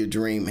you're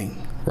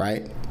dreaming,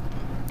 right?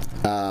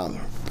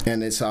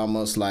 And it's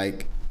almost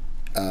like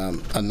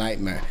a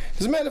nightmare.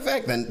 As a matter of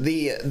fact, man,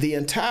 the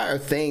entire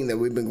thing that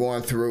we've been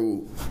going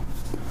through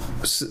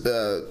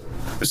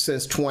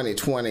since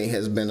 2020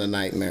 has been a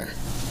nightmare,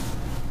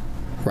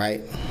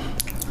 right?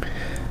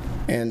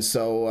 And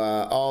so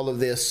all of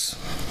this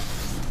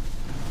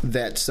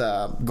that's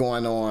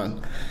going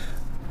on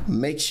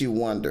makes you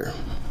wonder.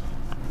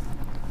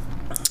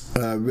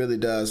 Really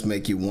does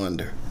make you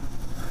wonder.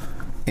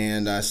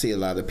 And I see a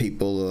lot of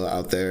people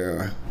out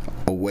there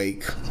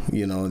awake.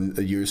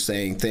 You're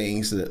saying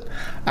things that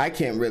I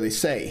can't really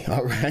say,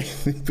 all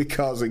right?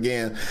 Because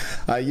again,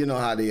 you know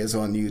how it is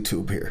on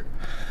YouTube here.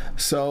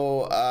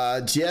 So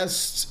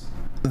just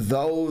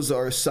those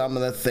are some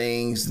of the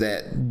things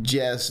that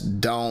just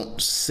don't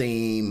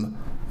seem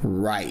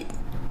right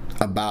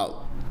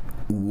about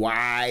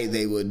why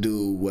they would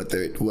do what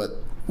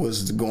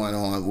was going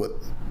on with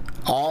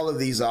all of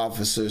these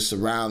officers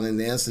surrounding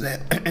the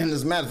incident. And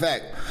as a matter of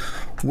fact,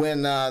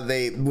 when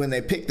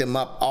they picked him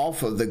up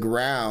off of the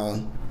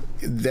ground,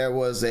 there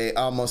was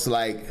almost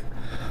like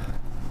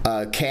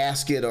a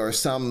casket or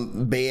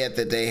some bed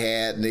that they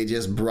had, and they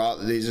just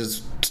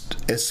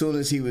as soon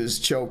as he was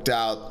choked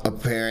out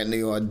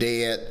apparently, or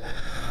dead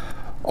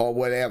or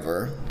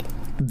whatever,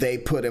 they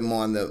put him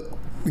on the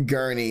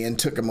gurney and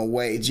took him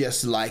away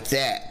just like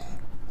that.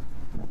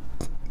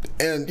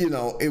 And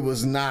it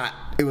was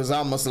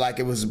almost like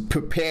it was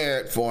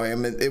prepared for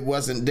him. It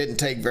didn't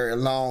take very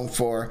long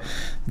for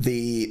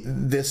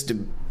this to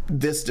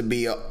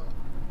be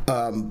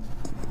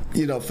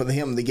for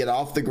him to get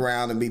off the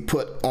ground and be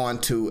put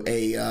onto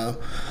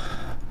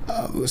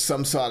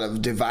some sort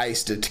of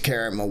device to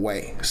carry him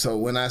away. So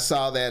when I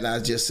saw that, I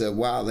just said,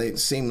 wow, they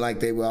seemed like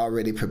they were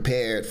already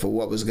prepared for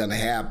what was going to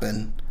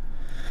happen.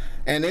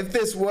 And if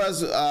this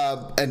was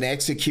an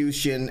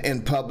execution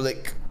in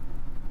public,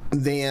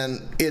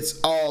 then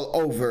it's all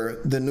over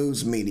the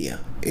news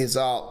media. It's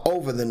all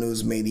over the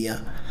news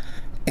media.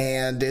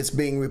 And it's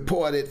being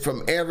reported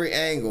from every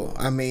angle.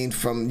 I mean,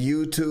 from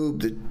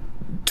YouTube to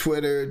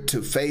Twitter to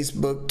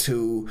Facebook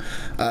to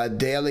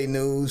Daily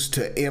News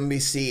to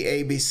NBC,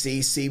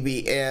 ABC,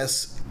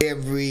 CBS.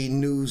 Every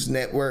news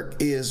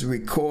network is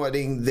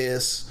recording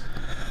this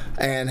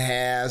and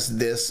has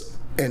this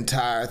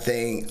entire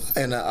thing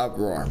in an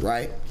uproar,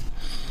 right?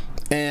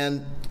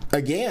 And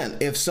again,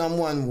 if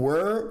somebody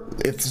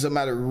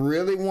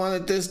really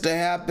wanted this to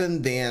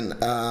happen, then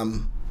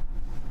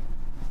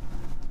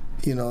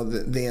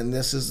then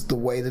this is the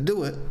way to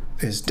do it.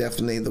 It's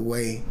definitely the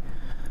way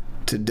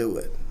to do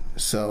it.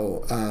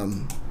 So,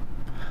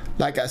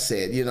 like I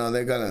said,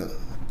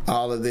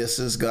 all of this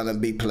is gonna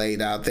be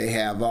played out. They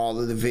have all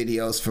of the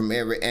videos from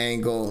every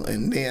angle,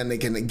 and then they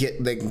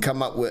can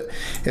come up with,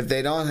 if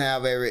they don't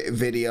have every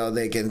video,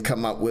 they can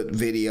come up with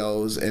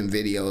videos and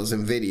videos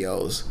and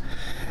videos.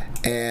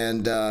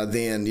 And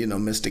then,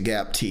 Mr.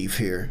 Gap Teeth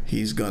here,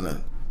 he's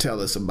gonna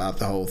tell us about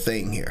the whole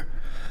thing here.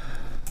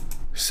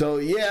 So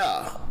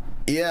yeah,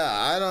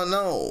 I don't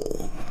know.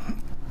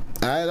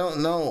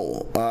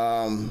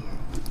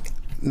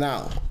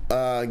 Now,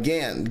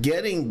 again,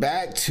 getting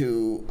back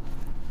to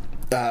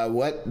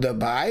what the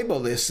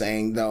Bible is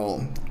saying,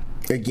 though,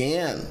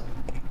 again,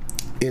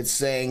 it's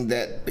saying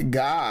that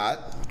God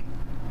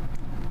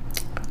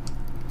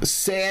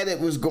said it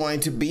was going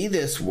to be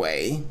this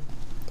way.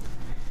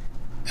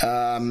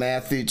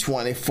 Matthew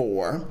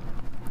 24.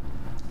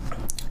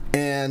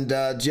 And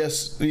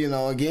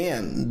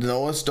again,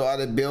 Noah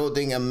started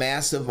building a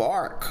massive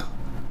ark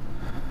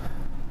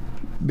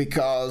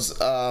because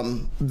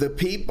the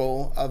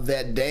people of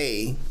that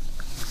day,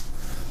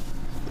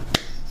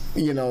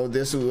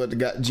 this is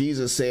what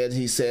Jesus said.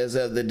 He says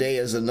of the day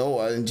as of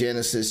Noah in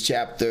Genesis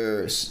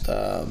chapter,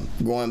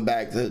 going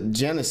back to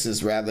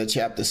Genesis rather,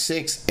 chapter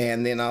 6,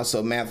 and then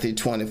also Matthew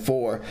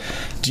 24.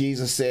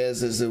 Jesus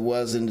says, as it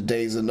was in the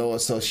days of Noah,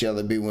 so shall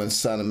it be when the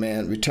Son of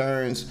Man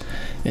returns.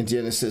 In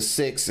Genesis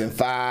 6 and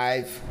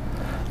 5,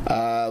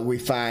 we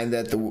find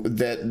that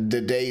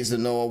the days of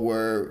Noah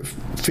were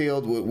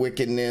filled with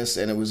wickedness,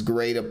 and it was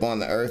great upon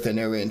the earth, and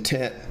every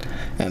intent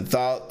and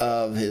thought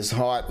of his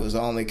heart was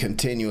only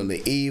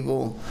continually evil.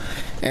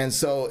 And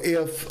so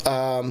if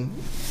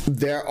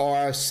there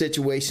are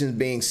situations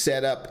being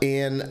set up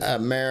in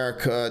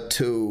America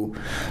to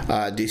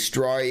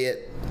destroy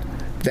it,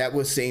 that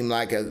would seem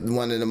like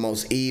one of the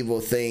most evil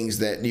things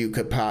that you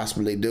could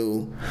possibly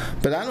do.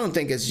 But I don't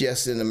think it's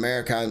just in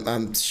America.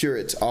 I'm sure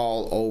it's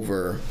all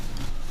over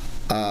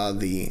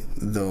the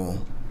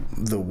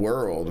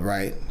world,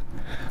 right?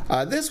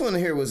 This one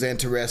here was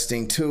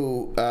interesting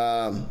too.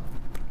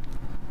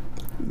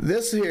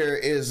 This here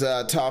is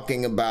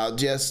talking about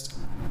just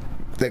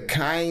the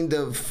kind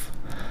of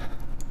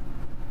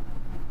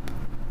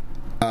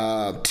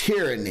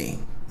tyranny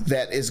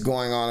that is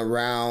going on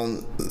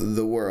around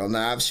the world.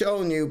 Now, I've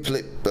shown you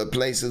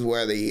places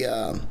where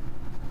the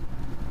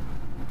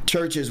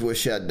churches were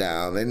shut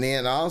down, and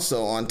then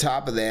also on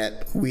top of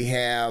that, we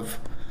have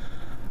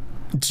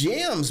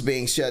gyms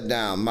being shut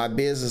down. My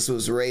business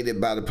was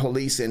raided by the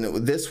police,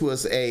 and this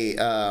was a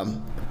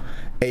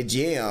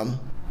gym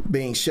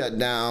being shut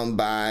down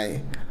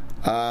by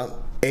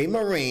a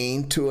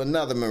Marine to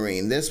another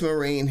Marine. This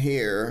Marine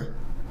here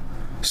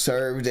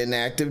served in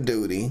active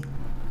duty,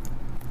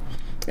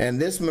 and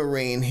this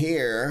Marine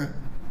here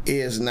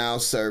is now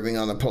serving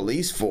on a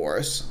police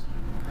force,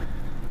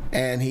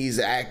 and he's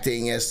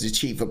acting as the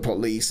chief of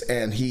police,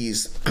 and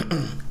he's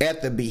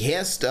at the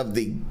behest of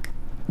the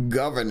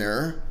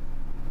governor.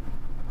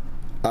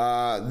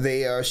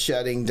 They are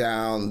shutting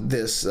down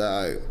this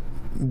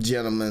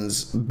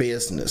gentleman's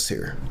business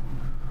here,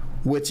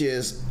 which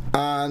is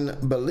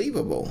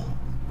unbelievable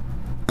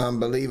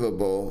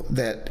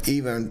that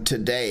even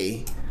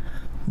today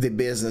the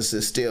business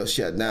is still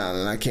shut down,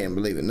 and I can't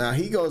believe it. Now,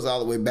 he goes all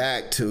the way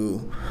back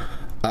to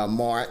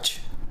March,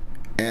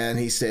 and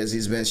he says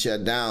he's been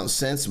shut down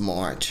since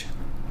March,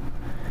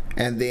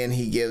 and then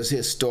he gives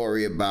his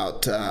story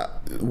about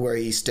where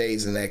he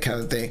stays and that kind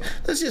of thing.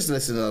 Let's just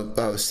listen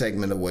to a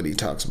segment of what he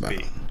talks about.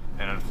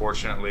 And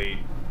unfortunately,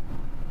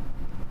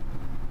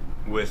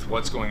 with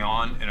what's going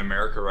on in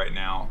America right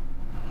now,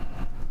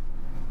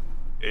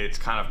 it's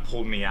kind of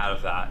pulled me out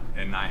of that,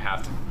 and I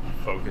have to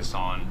focus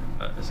on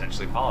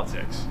essentially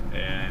politics.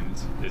 And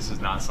this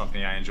is not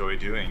something I enjoy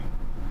doing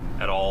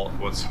at all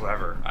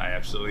whatsoever. I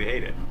absolutely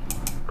hate it.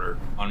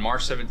 On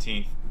March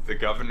 17th, the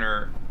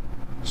governor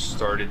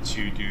started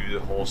to do the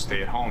whole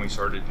stay at home. He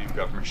started to do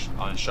government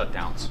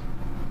shutdowns.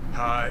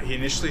 He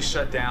initially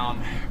shut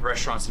down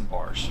restaurants and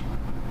bars,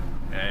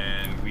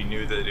 and we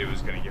knew that it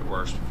was going to get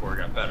worse before it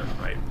got better,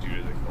 right, due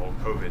to the whole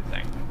COVID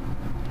thing.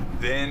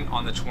 Then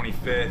on the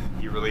 25th,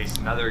 he released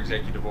another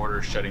executive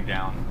order shutting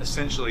down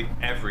essentially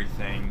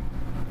everything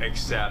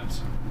except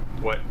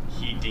what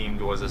he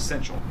deemed was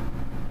essential.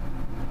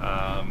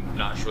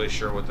 Not really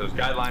sure what those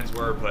guidelines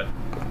were,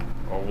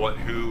 or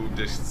who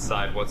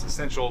decide what's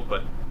essential,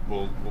 but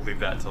we'll leave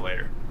that till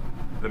later.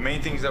 The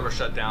main things that were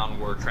shut down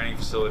were training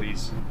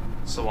facilities,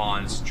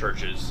 salons,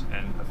 churches,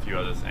 and a few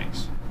other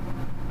things.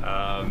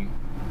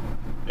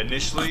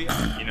 Initially,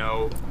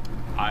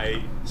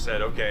 I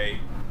said, okay,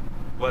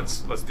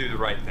 let's do the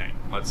right thing.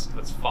 Let's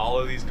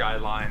follow these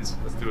guidelines.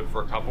 Let's do it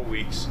for a couple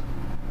weeks.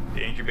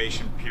 The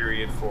incubation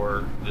period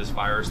for this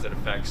virus that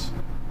affects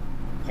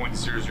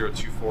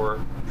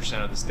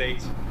 0.0024% of the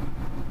state,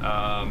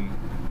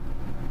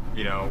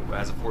 you know,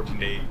 has a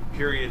 14-day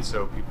period,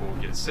 so people will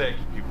get sick,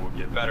 people will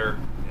get better.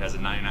 It has a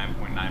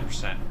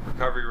 99.9%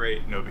 recovery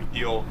rate, no big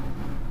deal.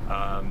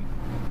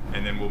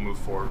 And then we'll move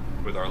forward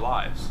with our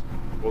lives.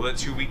 Well, that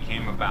 2 week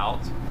came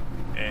about,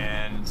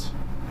 and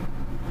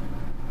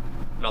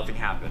nothing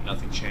happened,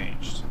 nothing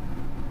changed.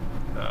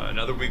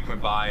 Another week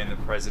went by, and the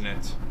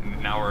president,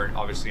 and now we're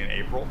obviously in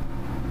April,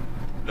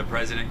 the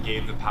president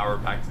gave the power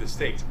back to the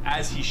states,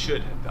 as he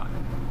should have done,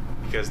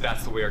 because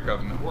that's the way our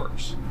government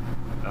works.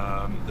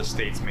 The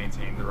states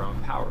maintain their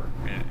own power,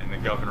 and the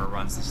governor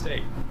runs the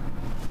state.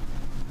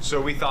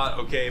 So we thought,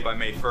 okay, by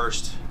May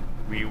 1st,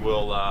 we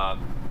will,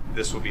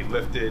 this will be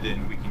lifted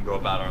and we can go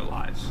about our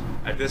lives.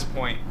 At this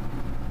point,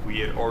 we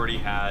had already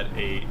had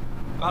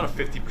about a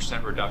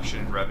 50% reduction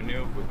in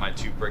revenue with my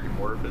 2 brick and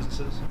mortar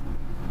businesses,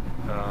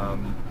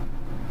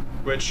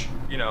 which,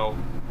 you know,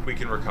 we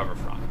can recover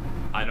from.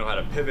 I know how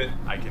to pivot.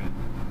 I can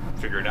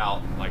figure it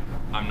out. Like,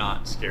 I'm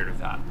not scared of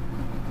that.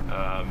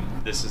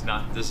 This is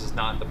not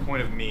the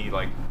point of me,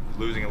 like,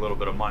 losing a little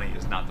bit of money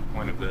is not the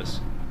point of this.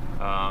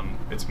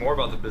 It's more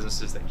about the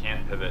businesses that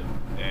can't pivot,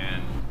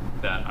 and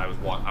that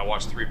I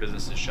watched 3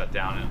 businesses shut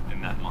down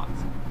in that month.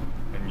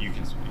 And you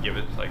can give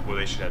it like, well,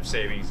 they should have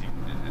savings.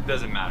 It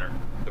doesn't matter.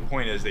 The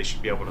point is they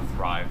should be able to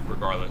thrive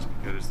regardless,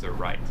 because it's their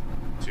right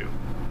to.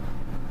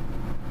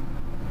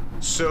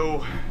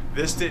 So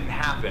this didn't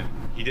happen.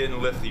 He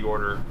didn't lift the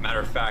order. Matter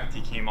of fact,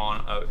 he came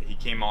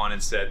on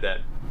and said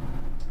that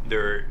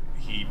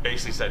he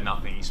basically said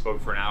nothing. He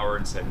spoke for an hour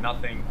and said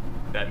nothing,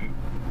 that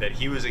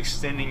he was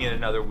extending it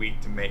another week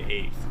to May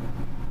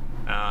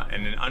 8th.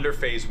 And then under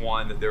phase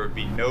 1, that there would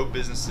be no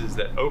businesses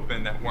that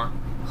open that weren't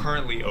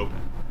currently open.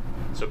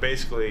 So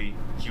basically,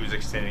 he was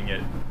extending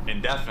it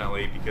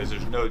indefinitely because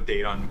there's no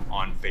date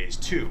on phase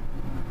 2.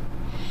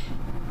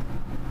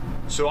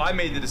 So I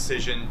made the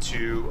decision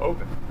to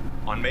open.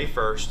 On May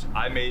 1st,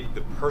 I made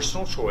the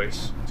personal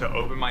choice to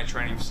open my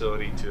training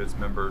facility to its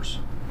members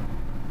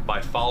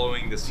by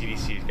following the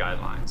CDC's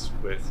guidelines,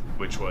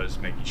 which was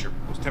making sure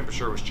people's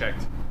temperature was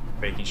checked,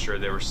 making sure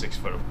they were 6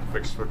 foot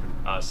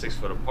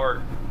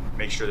apart,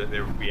 make sure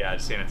that we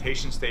had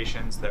sanitation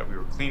stations, that we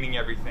were cleaning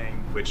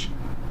everything, which,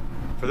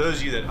 for those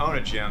of you that own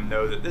a gym,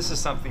 know that this is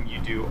something you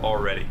do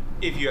already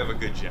if you have a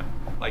good gym.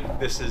 Like,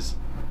 this is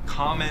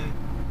common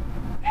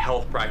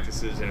health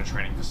practices in a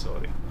training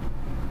facility.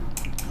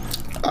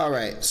 All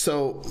right,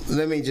 so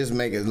let me just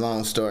make a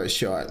long story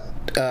short.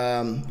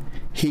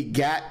 He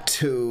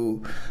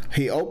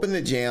opened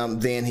the gym,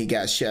 then he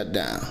got shut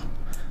down.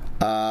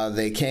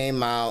 They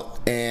came out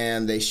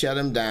and they shut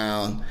him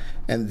down.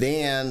 And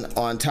then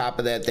on top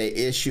of that, they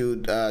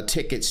issued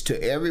tickets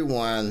to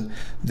everyone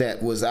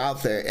that was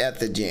out there at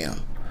the gym.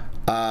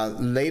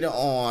 Later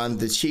on,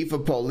 the chief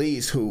of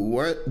police,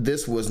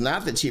 this was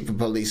not the chief of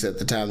police at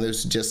the time,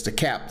 this was just the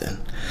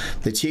captain.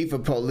 The chief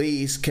of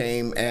police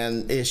came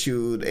and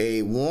issued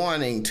a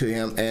warning to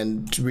him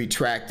and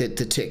retracted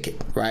the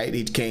ticket, right?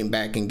 He came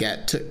back and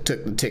took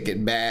the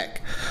ticket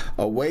back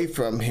away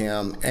from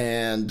him,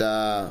 and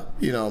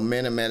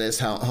met him at his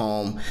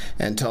home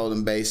and told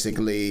him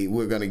basically,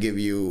 we're going to give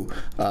you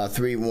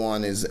 3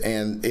 warnings,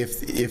 and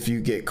if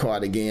you get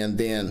caught again,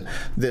 then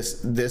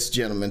this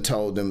gentleman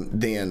told him,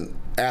 then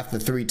after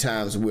 3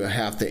 times we'll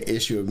have to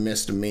issue a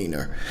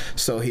misdemeanor.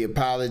 So he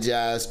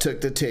apologized, took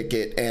the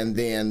ticket, and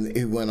then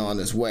he went on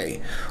his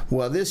way.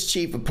 Well, this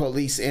chief of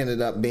police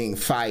ended up being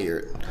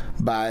fired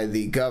by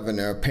the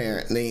governor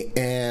apparently,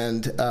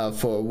 and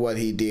for what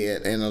he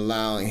did and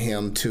allowing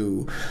him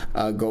to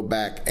go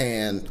back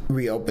and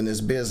reopen his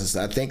business.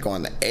 I think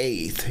on the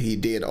 8th he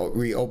did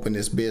reopen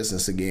his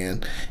business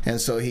again, and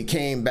so he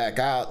came back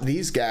out.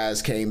 These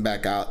guys came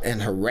back out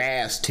and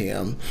harassed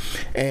him,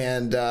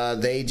 and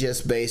they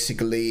just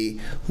basically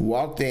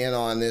walked in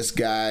on this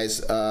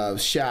guy's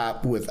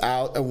shop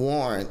without a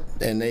warrant,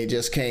 and they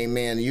just came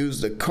in,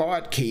 used the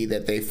card key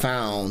that they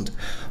found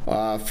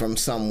from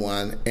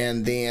someone,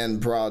 and then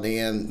brought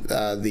in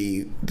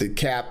the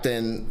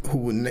captain,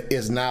 who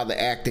is now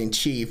the acting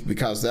chief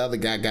because the other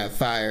guy got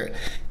fired,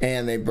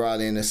 and they brought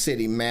in a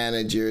city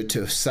manager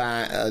to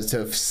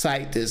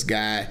cite this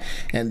guy,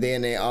 and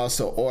then they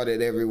also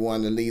ordered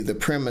everyone to leave the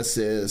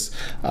premises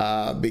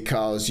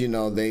because they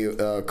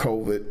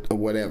COVID or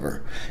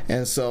whatever.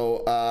 And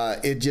so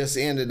it just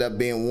ended up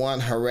being one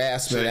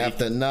harassment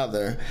after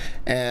another.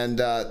 And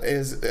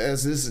as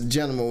this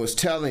gentleman was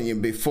telling you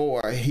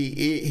before,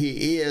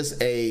 he is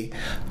a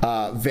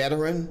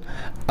veteran.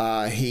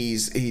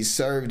 He's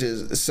served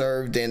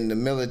in the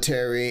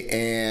military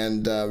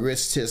and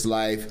risked his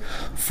life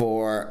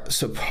for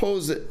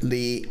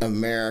supposedly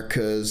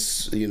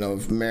America's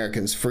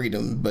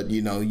freedom, but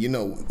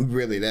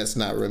really that's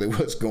not really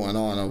what's going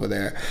on over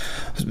there.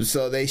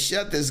 So they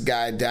shut this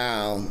guy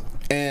down,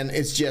 and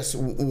it's just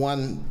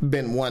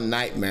been one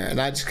nightmare.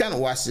 And I just kind of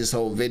watched this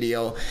whole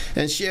video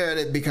and shared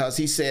it because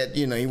he said,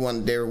 you know, he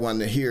wanted everyone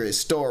to hear his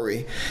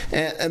story.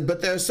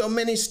 But there are so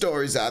many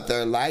stories out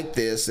there like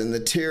this, and the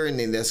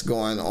tyranny that's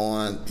going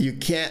on. You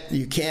can't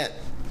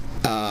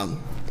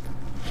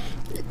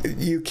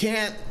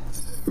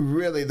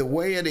really, the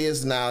way it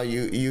is now,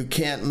 you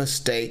can't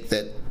mistake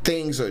that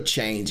things are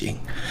changing.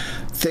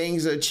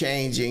 Things are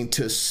changing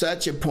to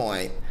such a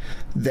point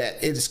that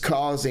it is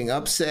causing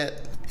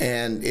upset,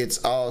 and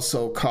it's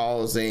also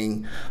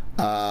causing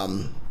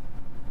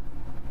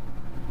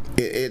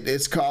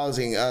it's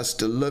causing us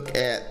to look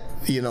at,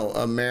 you know,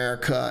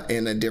 America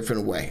in a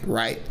different way,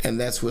 right? And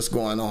that's what's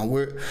going on.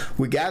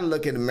 We got to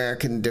look at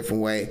America in a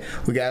different way.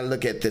 We got to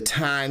look at the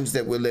times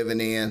that we're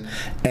living in,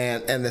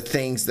 and the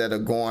things that are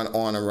going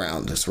on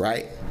around us,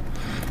 right?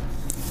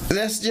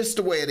 That's just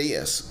the way it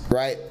is,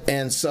 right?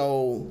 And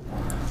so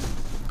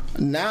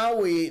now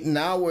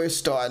we're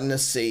starting to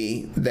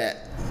see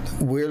that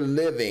we're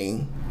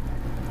living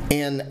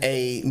in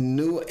a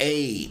new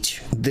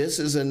age. This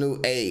is a new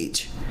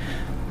age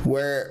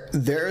where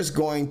it's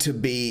going to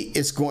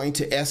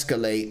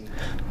escalate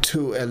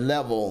to a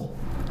level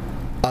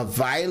of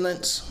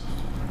violence,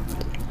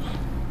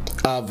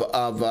 of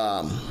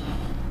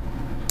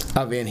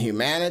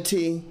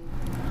inhumanity,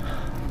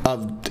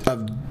 of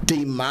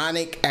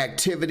demonic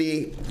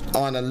activity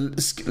on a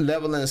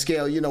level and a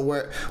scale, you know,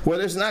 where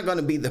there's not going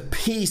to be the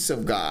peace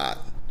of God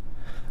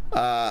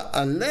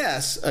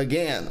unless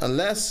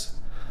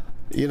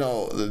you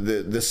know,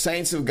 the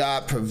saints of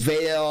God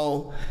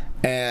prevail,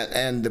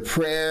 and the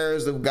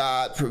prayers of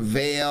God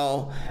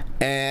prevail,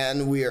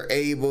 and we are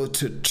able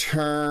to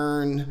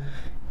turn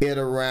it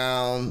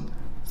around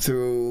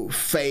through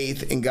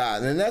faith in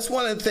God. And that's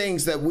one of the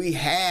things that we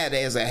had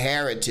as a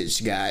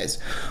heritage, guys.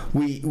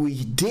 We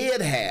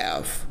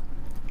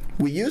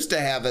used to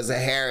have as a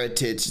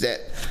heritage,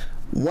 that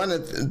one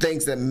of the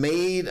things that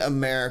made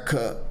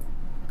America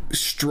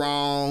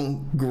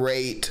strong,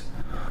 great,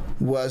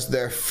 was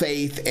their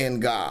faith in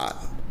God.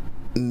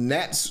 And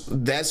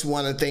that's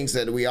one of the things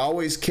that we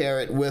always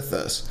carried with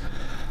us.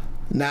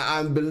 Now,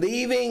 I'm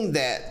believing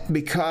that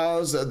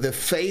because of the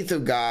faith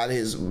of God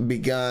has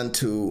begun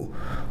to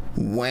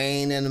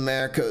wane in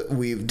America,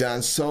 we've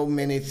done so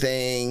many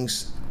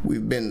things,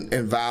 we've been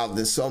involved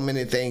in so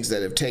many things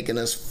that have taken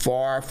us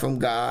far from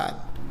God,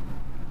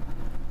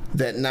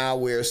 that now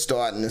we're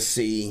starting to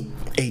see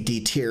a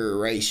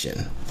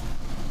deterioration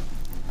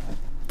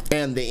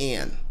and the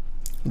end,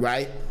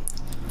 right?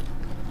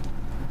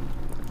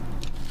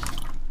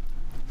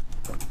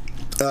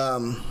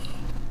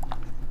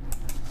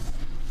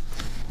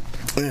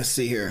 Let's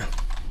see here.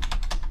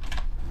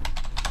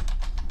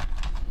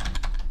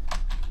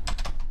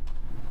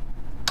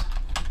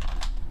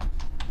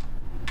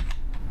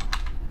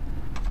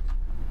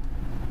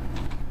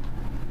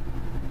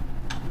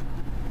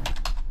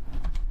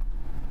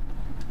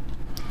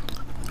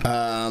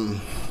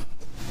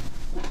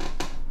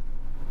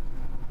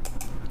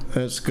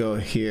 Let's go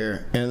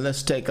here and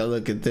let's take a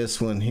look at this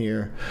one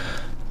here.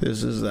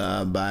 This is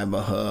the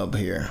Bible Hub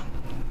here.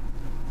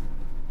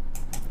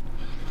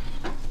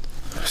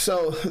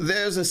 So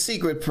there's a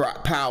secret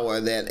power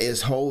that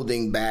is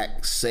holding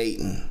back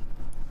Satan.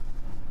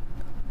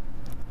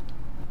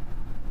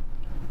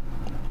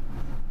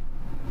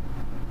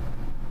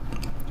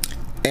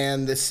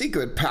 And the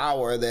secret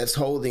power that's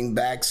holding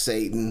back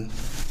Satan,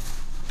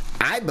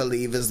 I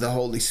believe, is the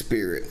Holy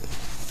Spirit.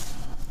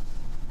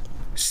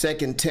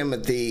 2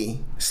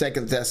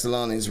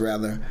 Thessalonians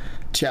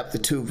chapter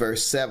 2,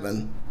 verse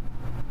 7.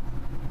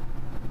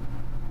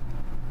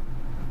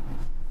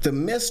 The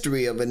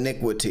mystery of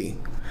iniquity.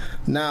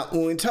 Now,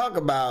 when we talk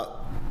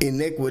about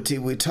iniquity,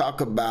 we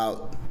talk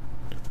about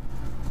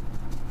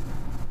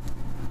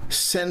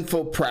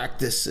sinful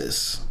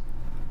practices,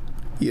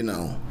 you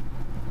know,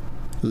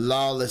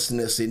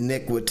 lawlessness,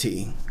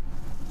 iniquity,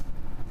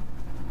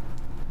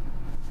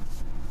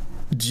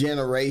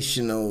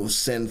 generational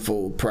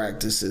sinful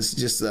practices.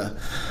 Just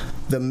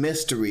the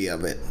mystery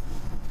of it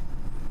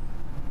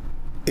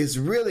is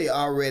really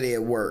already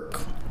at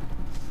work.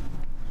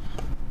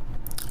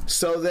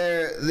 So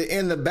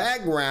in the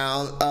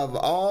background of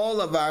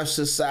all of our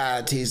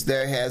societies,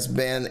 there has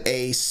been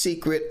a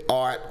secret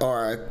art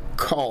or a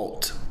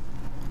cult,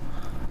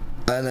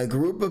 and a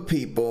group of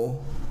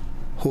people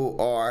who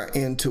are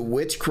into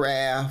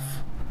witchcraft,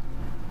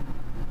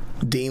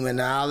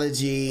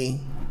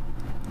 demonology,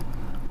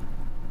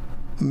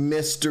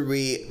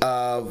 mystery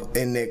of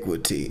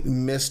iniquity,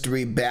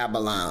 mystery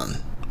Babylon,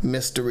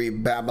 mystery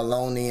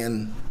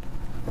Babylonian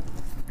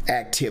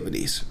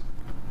activities.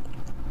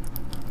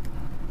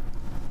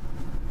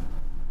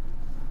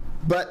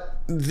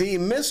 But the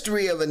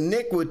mystery of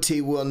iniquity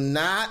will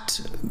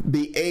not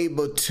be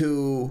able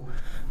to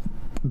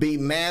be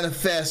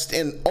manifest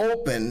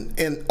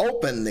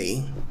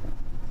openly.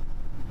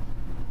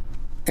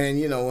 And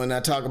you know, when I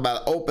talk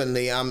about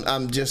openly,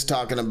 I'm just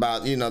talking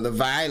about, you know, the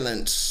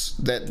violence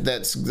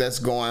that's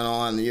going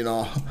on, you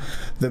know,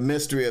 the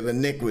mystery of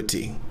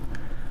iniquity.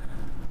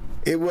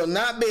 It will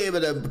not be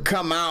able to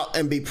come out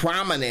and be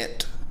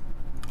prominent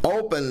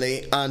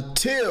openly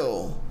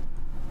until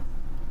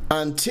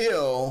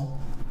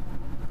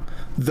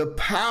the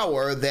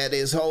power that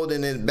is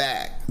holding it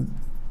back.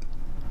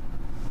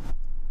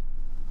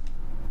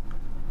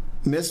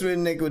 Mystery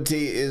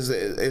iniquity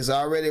is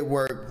already at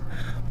work,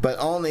 but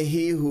only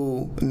he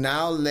who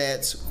now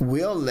lets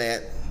will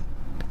let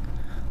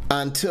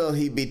until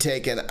he be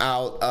taken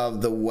out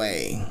of the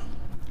way.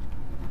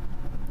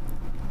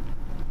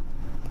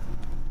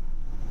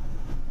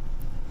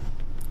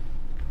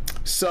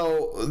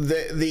 So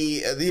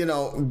you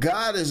know,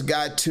 God has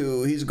got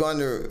to, he's going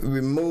to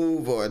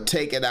remove or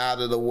take it out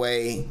of the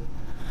way.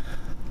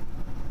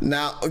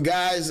 Now,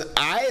 guys,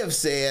 I have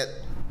said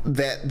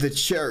that the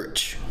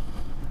church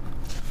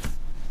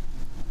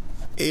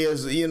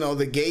is, you know,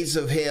 the gates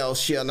of hell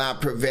shall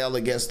not prevail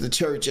against the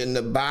church, and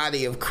the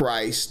body of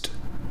Christ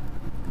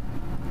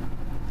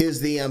is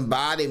the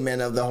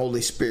embodiment of the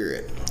Holy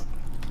Spirit.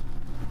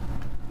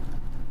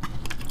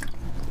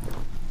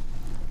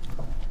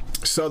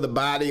 So the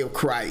body of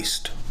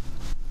Christ.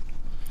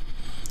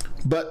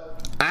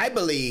 But I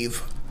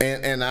believe,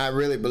 and I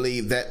really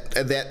believe that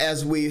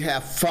as we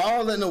have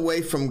fallen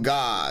away from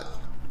God,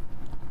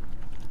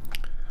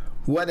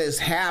 what has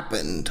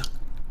happened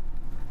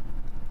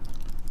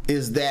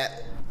is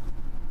that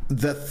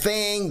the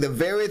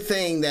very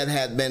thing that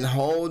had been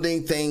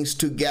holding things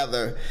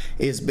together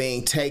is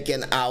being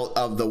taken out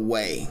of the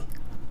way.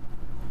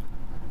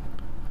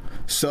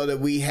 So that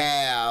we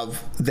have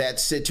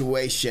that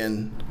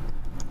situation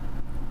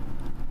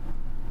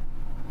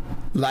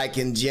like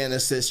in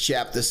Genesis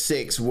chapter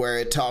 6, where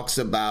it talks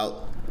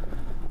about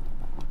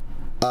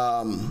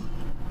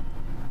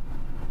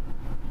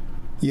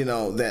you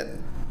know,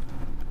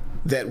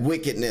 that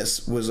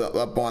wickedness was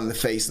up on the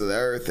face of the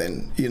earth,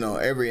 and you know,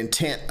 every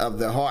intent of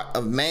the heart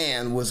of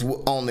man was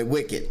only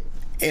wicked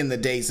in the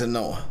days of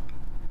Noah.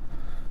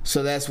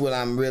 So that's what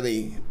I'm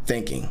really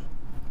thinking.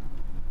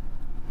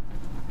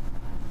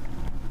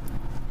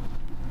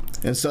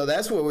 And so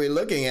that's what we're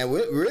looking at.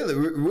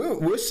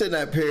 We're sitting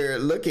up here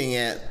looking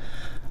at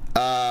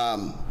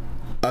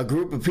a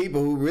group of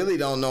people who really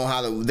don't know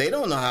how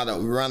to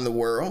run the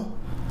world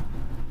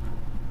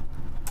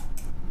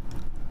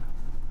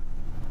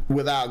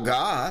without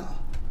God.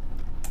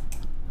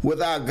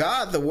 Without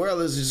God, the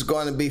world is just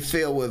going to be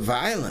filled with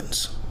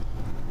violence.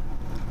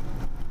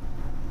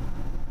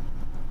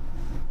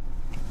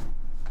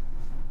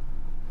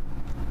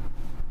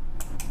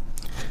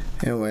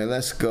 Anyway,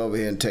 let's go over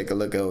here and take a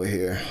look over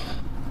here.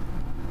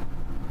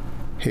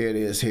 Here it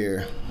is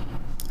here.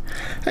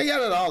 I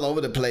got it all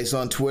over the place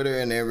on Twitter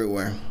and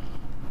everywhere.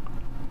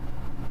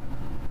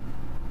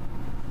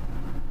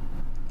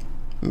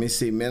 Let me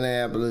see.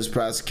 Minneapolis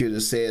prosecutor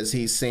says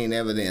he's seen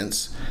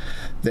evidence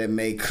that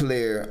made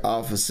clear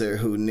officer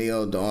who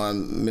kneeled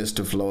on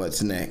Mr.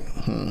 Floyd's neck.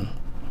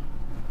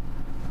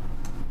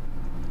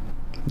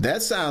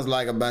 That sounds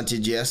like a bunch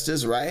of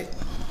jesters, right?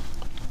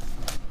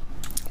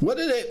 What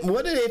do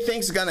they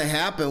think is going to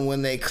happen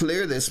when they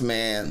clear this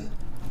man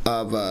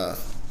of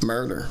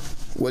murder?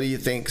 What do you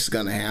think is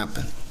going to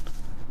happen?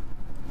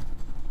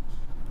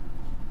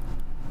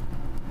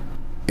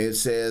 It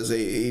says,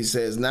 he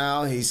says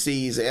now he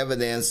sees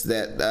evidence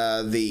that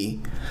the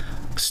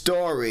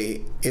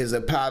story is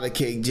a powder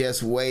keg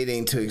just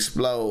waiting to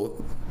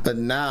explode. But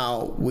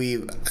now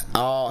we've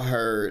all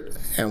heard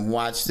and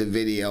watched the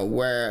video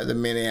where the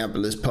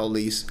Minneapolis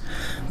police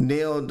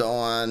kneeled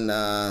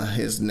on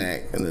his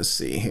neck. Let's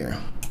see here.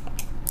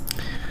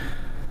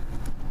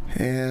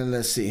 And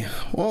let's see.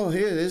 Oh,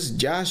 here it is.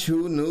 Josh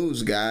Who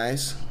News,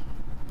 guys.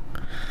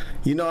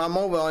 You know, I'm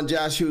over on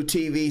Josh Who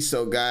TV,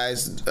 so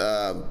guys,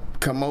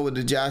 come over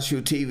to Josh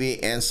Who TV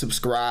and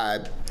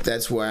subscribe.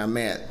 That's where I'm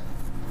at.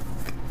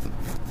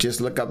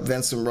 Just look up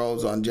Vincent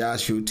Rose on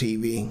Josh Who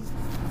TV.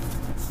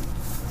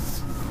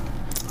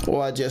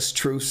 Or just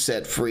Truth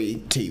Set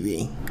Free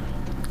TV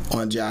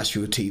on Josh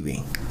Who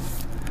TV.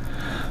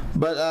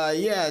 But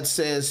yeah, it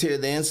says here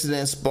the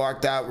incident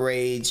sparked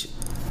outrage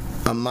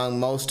among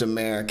most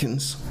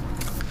Americans.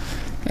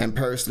 And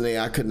personally,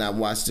 I could not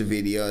watch the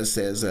video. It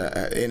says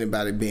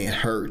anybody being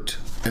hurt.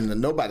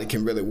 And nobody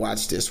can really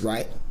watch this,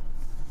 right?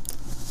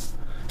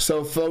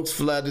 So folks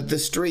flooded the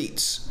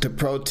streets to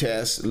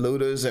protest.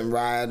 Looters and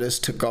rioters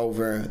took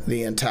over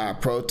the entire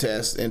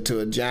protest into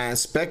a giant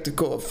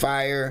spectacle of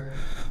fire,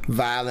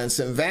 violence,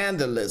 and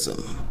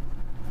vandalism.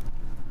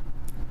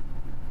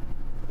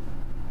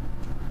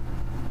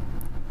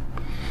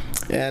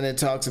 And it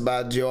talks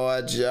about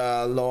George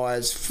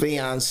Floyd's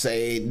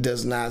fiance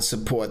does not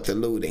support the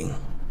looting,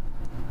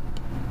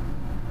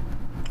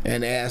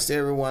 and asked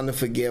everyone to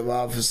forgive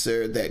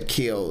officer that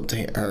killed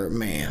her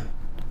man.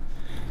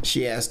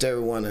 She asked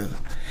everyone to.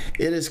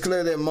 It is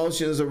clear that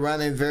emotions are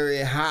running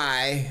very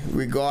high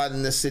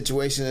regarding the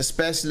situation,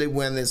 especially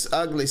when this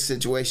ugly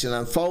situation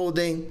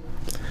unfolding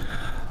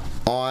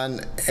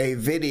on a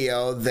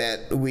video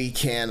that we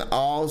can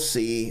all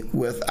see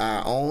with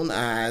our own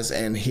eyes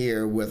and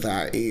hear with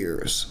our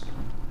ears.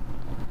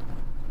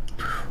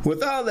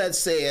 With all that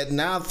said,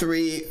 now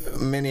three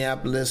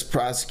Minneapolis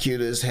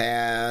prosecutors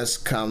has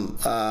come.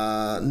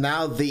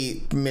 Now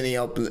the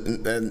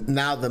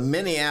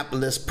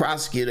Minneapolis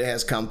prosecutor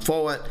has come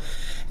forward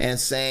and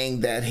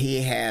saying that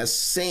he has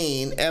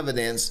seen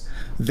evidence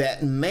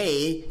that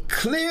may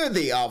clear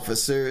the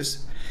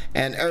officers,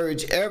 and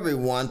urge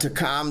everyone to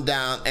calm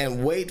down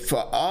and wait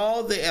for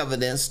all the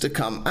evidence to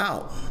come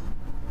out.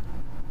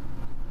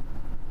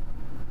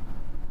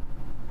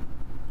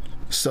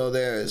 So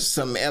there's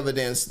some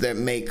evidence that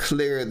may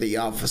clear the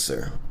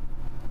officer.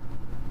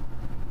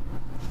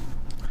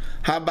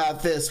 How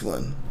about this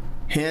one?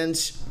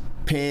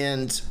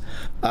 Hennepin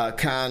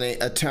County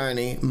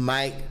Attorney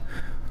Mike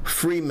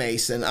Freeman,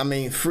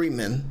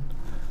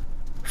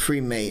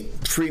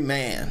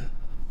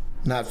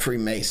 not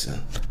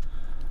Freemason,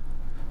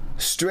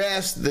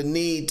 stressed the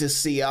need to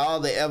see all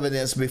the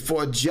evidence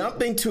before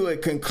jumping to a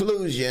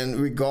conclusion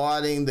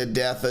regarding the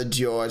death of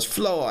George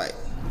Floyd.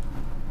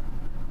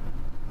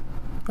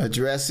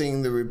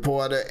 Addressing the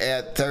reporter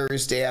at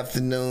Thursday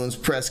afternoon's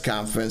press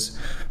conference,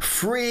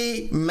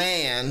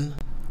 Freeman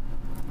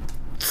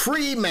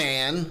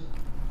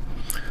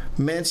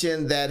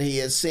mentioned that he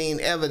had seen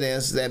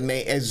evidence that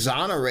may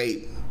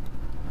exonerate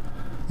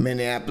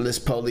Minneapolis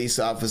police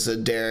officer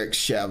Derek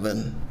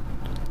Chauvin,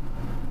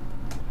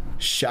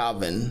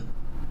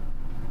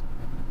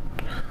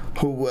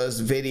 who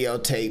was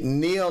videotaped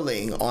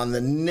kneeling on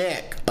the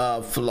neck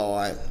of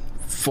Floyd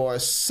for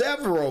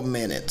several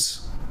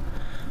minutes.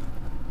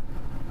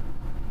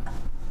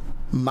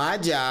 My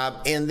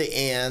job in the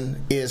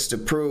end is to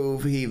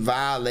prove he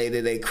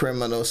violated a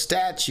criminal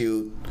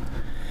statute,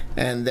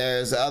 and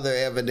there's other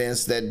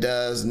evidence that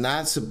does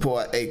not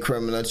support a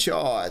criminal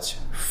charge,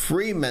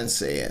 Freeman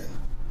said.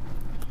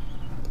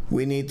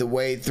 We need to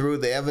wade through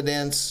the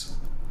evidence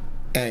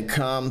and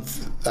come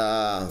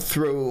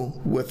through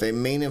with a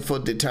meaningful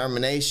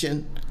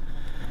determination,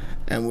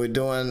 and we're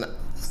doing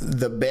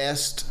the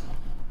best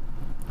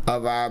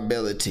of our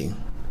ability.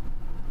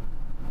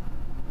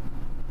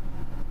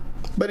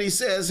 But he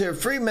says here,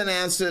 Freeman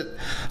answer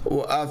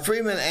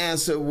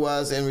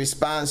was in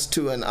response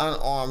to an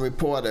unarmed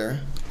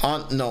reporter,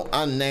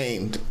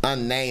 unnamed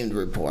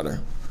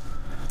reporter.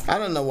 I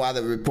don't know why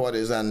the reporter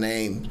is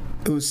unnamed,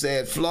 who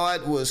said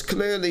Floyd was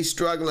clearly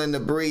struggling to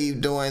breathe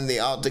during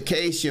the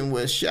altercation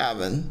with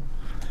Chauvin.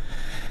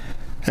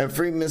 And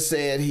Freeman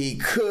said he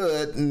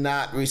could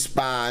not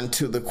respond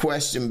to the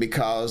question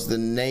because the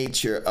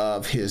nature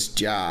of his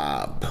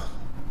job.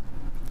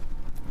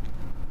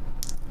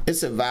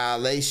 It's a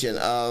violation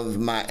of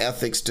my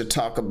ethics to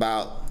talk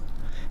about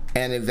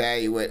and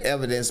evaluate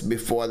evidence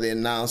before the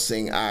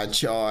announcing our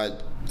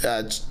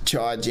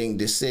charging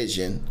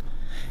decision.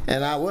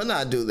 And I will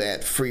not do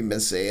that, Freemason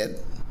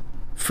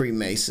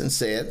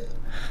said.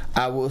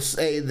 I will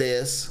say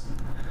this,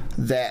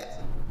 that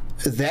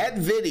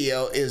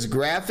video is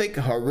graphic,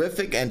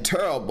 horrific, and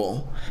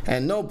terrible,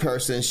 and no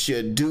person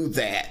should do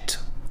that.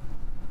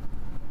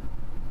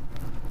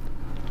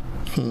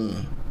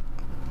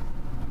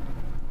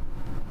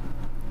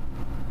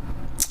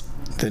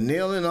 The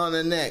kneeling on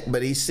the neck,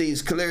 but he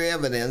sees clear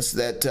evidence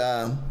that,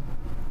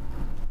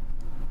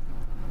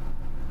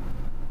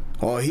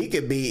 he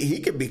could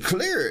be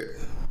cleared.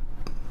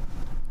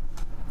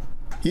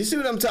 You see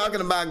what I'm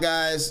talking about,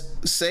 guys?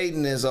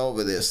 Satan is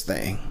over this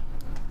thing.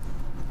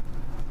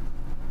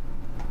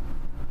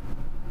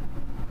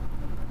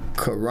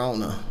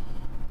 Corona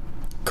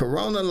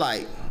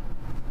Light.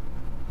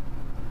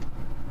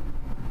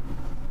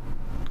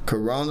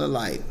 Corona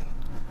Light.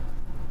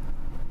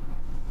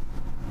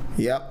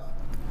 Yep.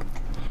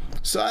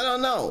 So I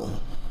don't know.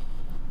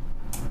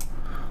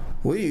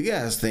 What do you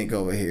guys think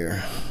over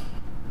here?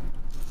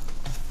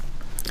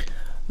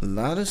 A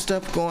lot of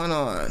stuff going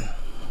on.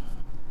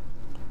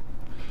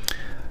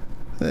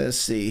 Let's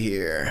see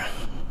here.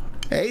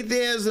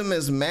 Atheism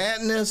is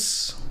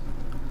madness.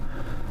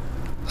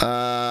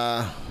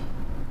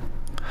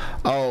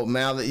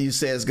 Now that you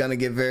say it's gonna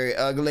get very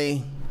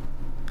ugly.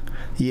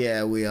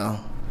 Yeah, we are.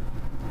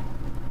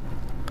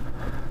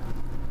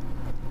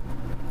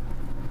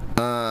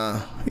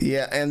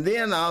 Yeah, and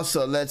then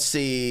also, let's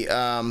see,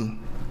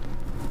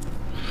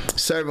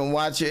 Servant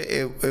Watcher,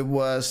 it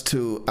was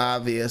too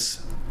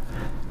obvious,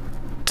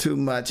 too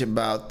much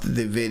about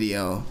the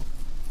video,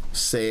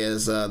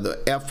 says the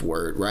F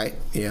word, right?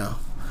 Yeah.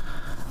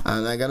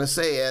 I'm not going to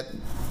say it,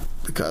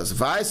 because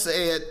if I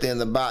say it, then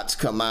the bots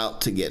come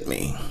out to get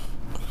me.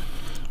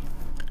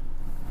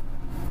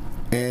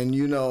 And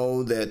you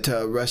know that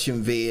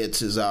Russian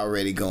Vids is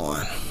already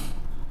gone.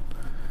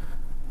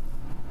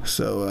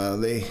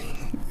 So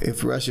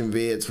if Russian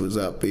Vids was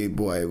up,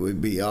 boy, it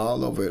would be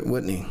all over it,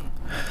 wouldn't he?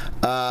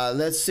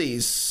 Let's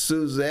see,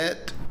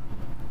 Suzette,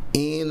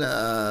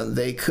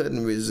 they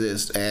couldn't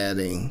resist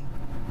adding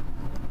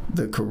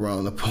the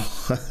Corona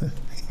part.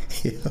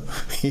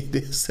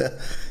 It's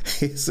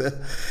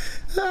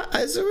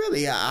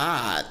really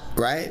odd,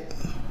 right?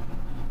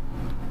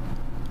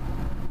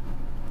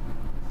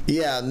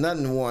 Yeah,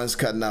 nothing warrants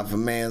cutting off a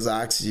man's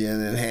oxygen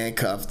and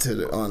handcuffed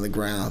on the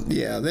ground.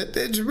 Yeah,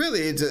 it's really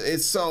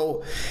it's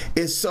so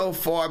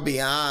far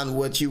beyond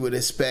what you would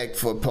expect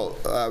for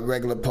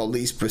regular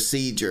police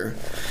procedure,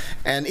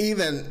 and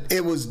even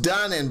it was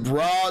done in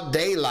broad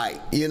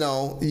daylight. You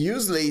know,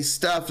 usually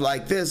stuff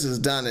like this is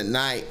done at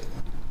night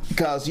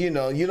because you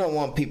don't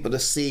want people to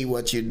see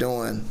what you're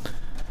doing,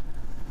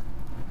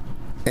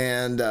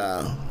 and.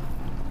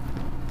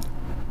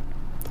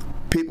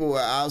 People were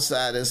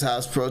outside his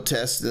house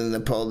protesting the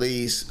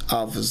police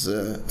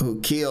officer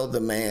who killed the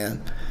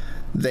man.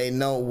 They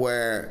know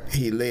where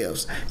he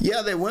lives.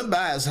 Yeah, they went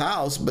by his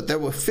house, but there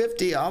were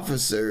 50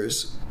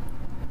 officers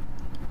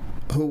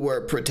who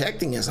were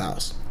protecting his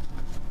house.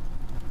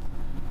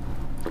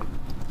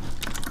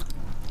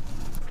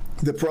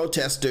 The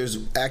protesters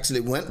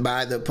actually went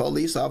by the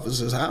police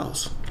officer's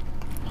house.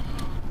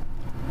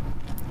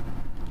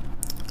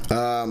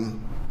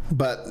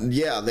 But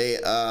yeah,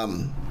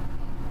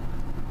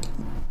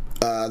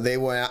 they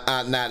were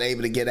not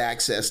able to get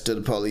access to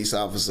the police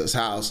officer's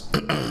house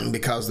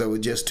because there were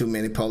just too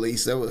many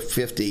police. There were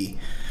 50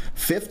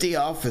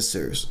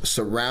 officers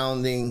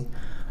surrounding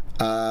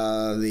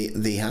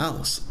the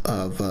house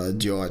of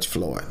George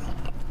Floyd.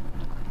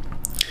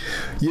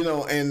 You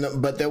know,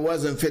 but there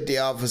wasn't 50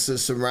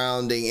 officers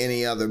surrounding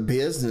any other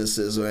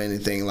businesses or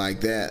anything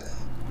like that.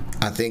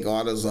 I think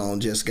AutoZone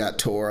just got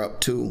tore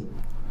up too,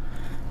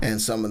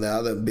 and some of the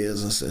other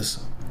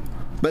businesses.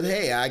 But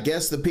hey, I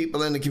guess the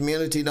people in the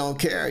community don't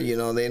care. You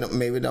know, they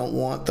maybe don't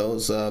want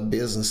those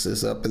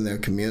businesses up in their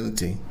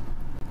community.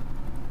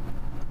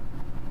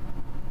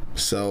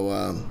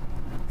 So,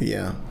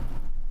 yeah.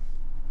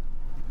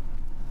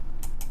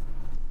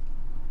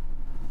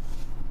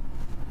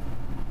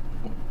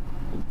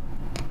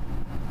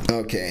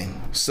 Okay,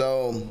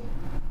 so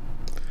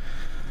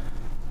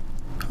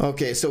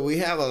we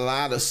have a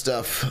lot of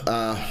stuff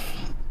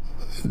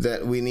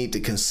that we need to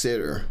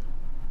consider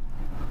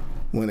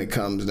when it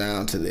comes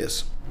down to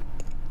this.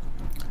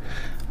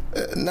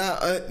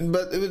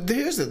 But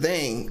here's the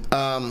thing.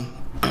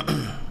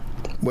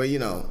 Well, you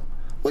know,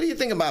 what do you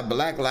think about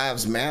Black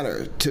Lives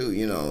Matter too?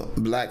 You know,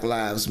 Black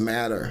Lives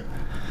Matter.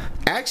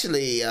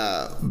 Actually,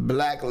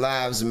 Black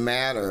Lives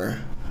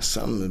Matter,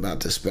 something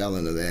about the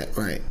spelling of that,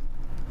 right?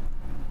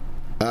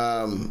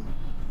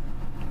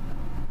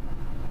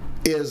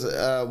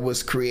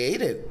 Was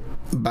created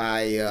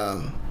by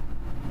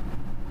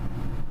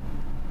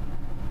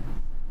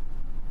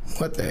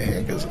what the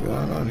heck is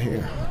going on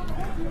here?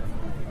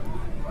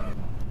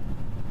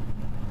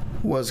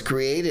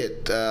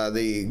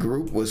 The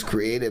group was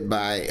created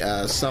by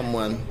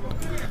someone,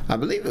 I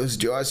believe it was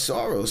George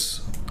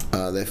Soros,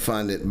 that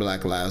funded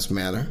Black Lives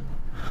Matter.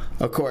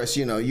 Of course,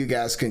 you know, you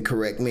guys can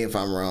correct me if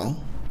I'm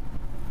wrong.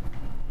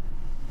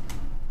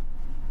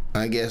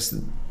 I guess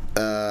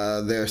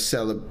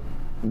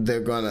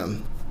they're gonna.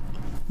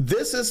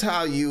 This is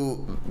how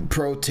you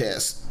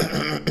protest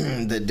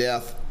the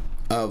death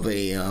of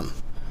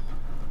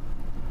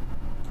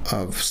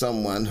of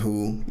someone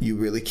who you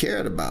really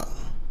cared about.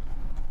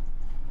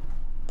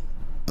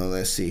 Oh,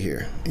 let's see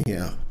here.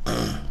 Yeah.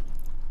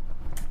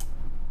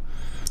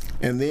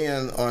 And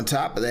then on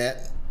top of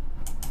that,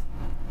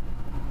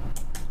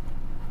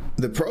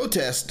 the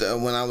protest,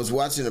 when I was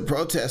watching the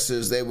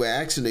protesters, they were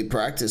actually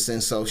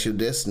practicing social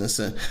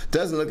distancing.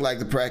 Doesn't look like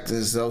the practice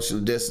of social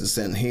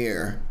distancing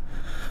here.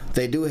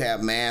 They do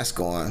have masks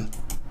on.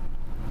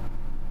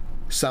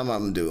 Some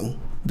of them do.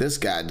 This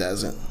guy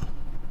doesn't.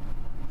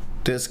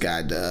 This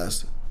guy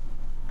does.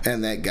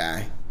 And that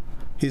guy.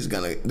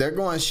 They're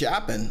going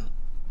shopping.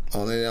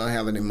 Only they don't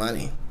have any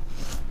money.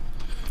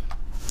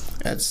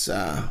 That's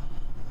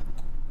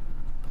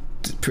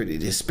pretty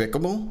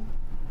despicable.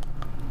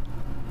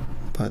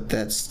 But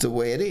that's the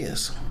way it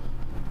is.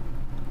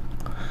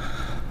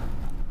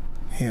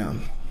 Yeah.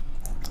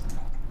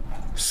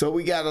 So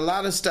we got a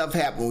lot of stuff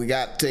happening. We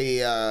got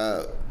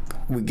the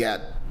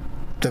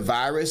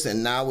virus,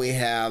 and now we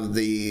have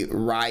the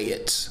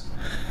riots.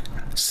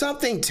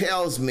 Something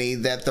tells me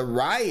that the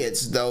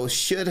riots, though,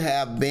 should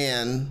have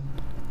been.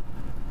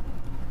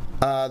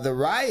 The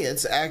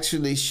riots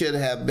actually should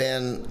have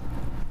been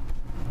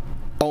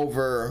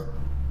over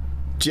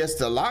just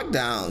the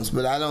lockdowns,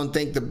 but I don't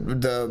think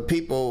the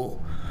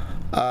people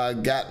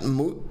got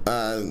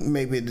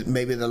maybe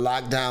the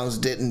lockdowns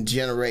didn't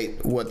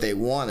generate what they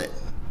wanted,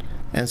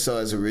 and so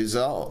as a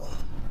result,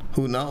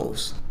 who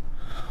knows?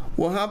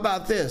 Well, how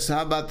about this?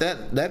 How about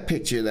that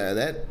picture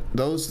there?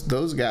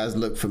 Those guys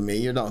look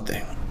familiar, don't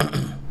they?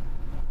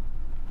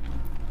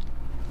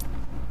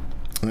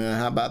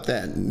 How about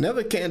that?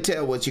 Never can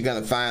tell what you're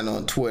gonna find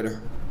on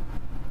Twitter.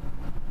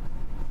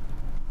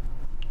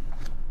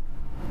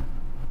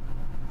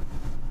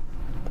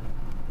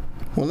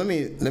 Well, let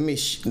me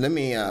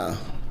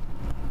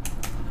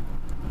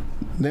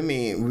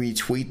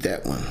retweet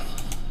that one.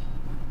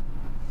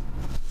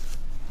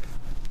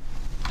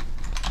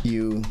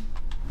 You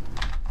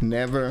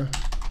never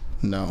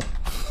know.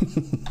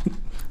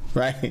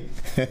 Right?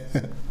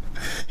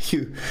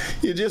 you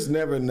just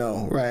never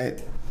know,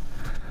 right?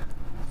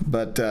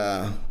 But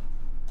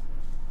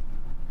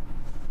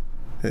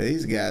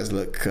These guys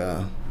look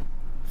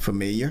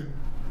familiar.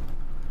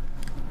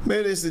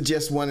 Maybe this is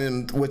just one of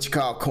them, what you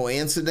call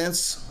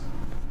coincidence.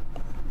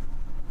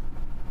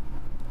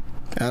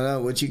 I don't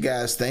know what you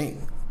guys think.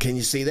 Can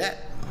you see that?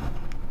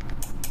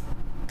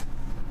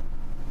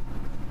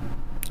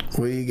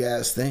 What do you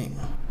guys think?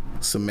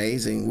 It's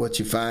amazing what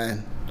you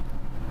find.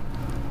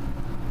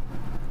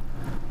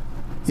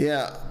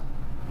 Yeah.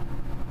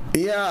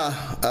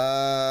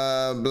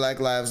 Black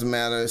Lives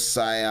Matter,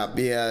 PSYOP.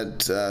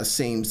 Yeah, it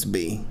seems to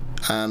be.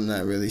 I'm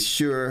not really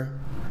sure.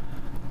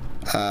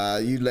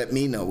 You let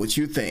me know what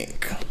you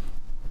think.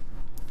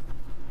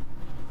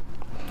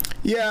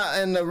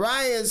 Yeah, and the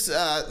riots,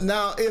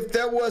 now if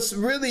there was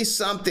really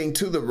something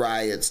to the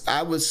riots,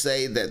 I would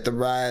say that the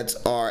riots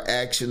are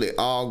actually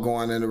all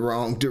going in the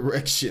wrong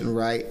direction,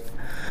 right?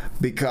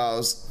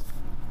 Because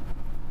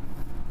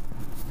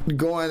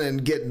going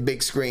and getting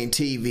big screen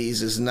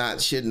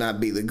TVs should not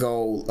be the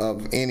goal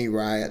of any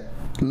riot.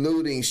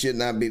 Looting should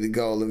not be the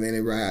goal of any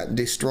riot.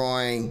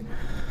 Destroying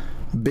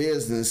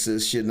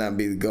businesses should not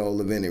be the goal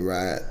of any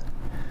riot.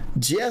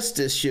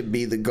 Justice should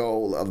be the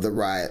goal of the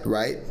riot,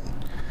 right?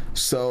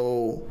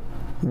 So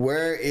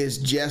where is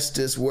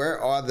justice? Where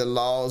are the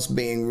laws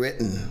being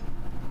written?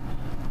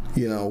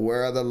 You know,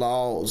 where are the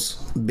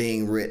laws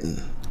being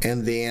written?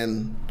 And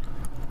then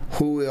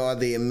who are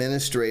the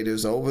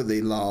administrators over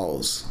the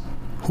laws?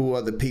 Who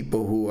are the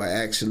people who are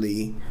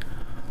actually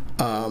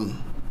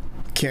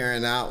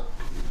carrying out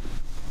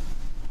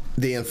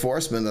the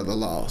enforcement of the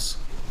laws?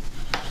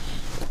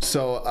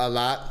 So a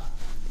lot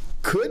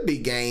could be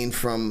gained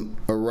from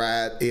a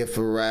riot if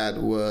a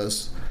riot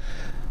was,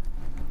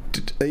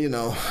 you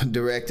know,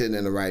 directed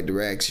in the right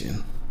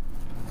direction.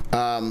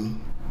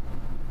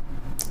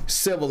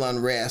 Civil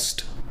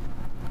unrest,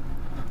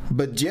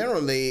 but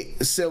generally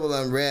civil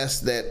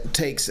unrest that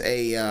takes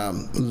a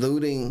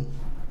looting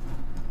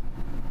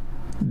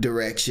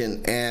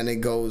direction and it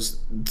goes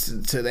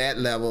to that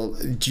level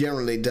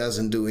generally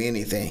doesn't do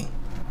anything.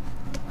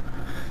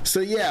 So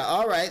yeah,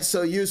 all right.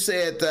 So you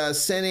said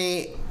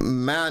Seni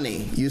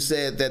Mani, you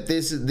said that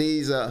this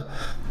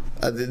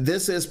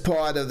is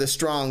part of the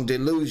strong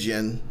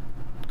delusion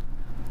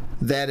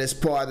that is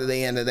part of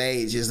the end of the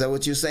age. Is that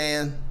what you're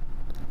saying?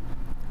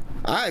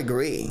 I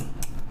agree.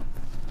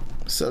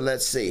 So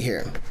let's see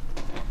here.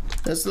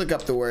 Let's look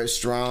up the word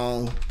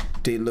strong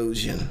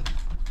delusion.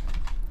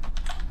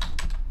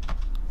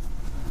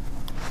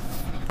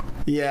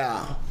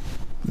 Yeah,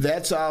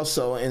 that's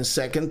also in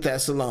 2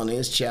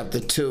 Thessalonians chapter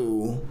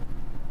 2.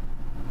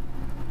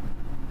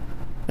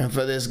 And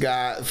for this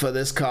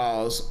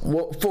cause,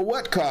 for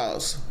what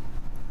cause?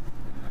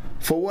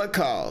 For what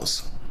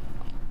cause?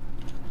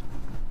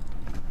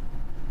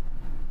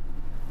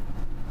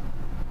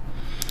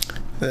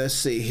 Let's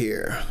see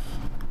here.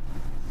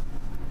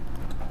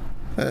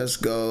 Let's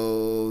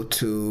go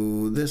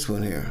to this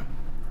one here.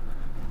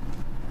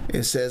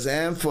 It says,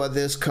 and for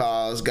this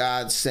cause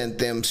God sent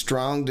them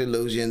strong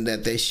delusion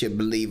that they should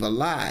believe a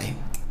lie.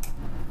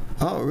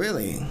 Oh,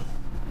 really?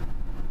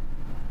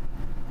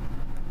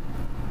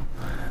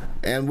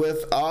 And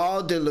with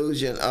all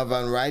delusion of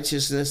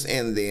unrighteousness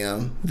in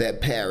them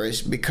that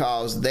perish,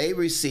 because they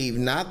receive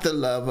not the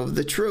love of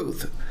the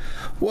truth.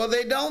 Well,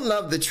 they don't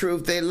love the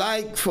truth. They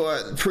like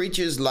for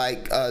preachers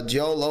like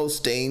Joel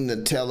Osteen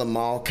to tell them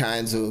all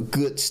kinds of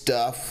good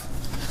stuff.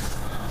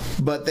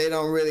 But they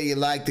don't really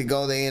like to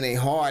go to any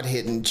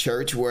hard-hitting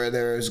church where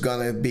there's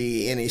going to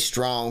be any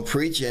strong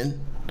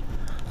preaching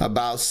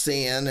about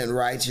sin and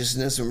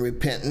righteousness and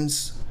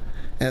repentance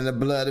and the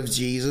blood of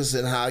Jesus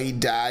and how he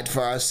died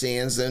for our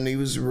sins and he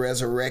was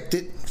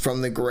resurrected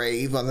from the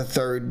grave on the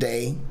third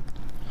day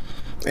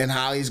and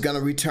how he's going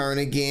to return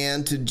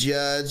again to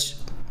judge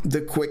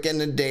the quick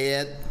and the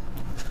dead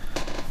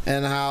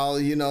and how,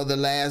 you know, the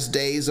last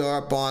days are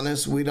upon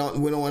us. We don't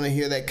want to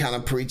hear that kind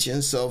of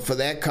preaching. So for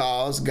that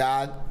cause,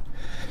 God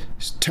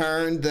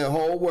turned the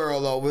whole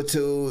world over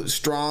to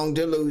strong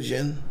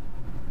delusion,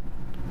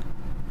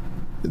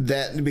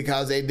 that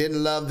because they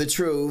didn't love the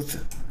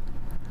truth,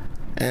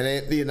 and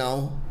it, you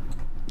know,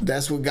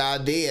 that's what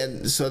God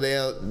did. So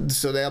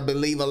they'll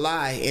believe a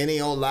lie. Any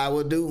old lie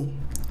will do.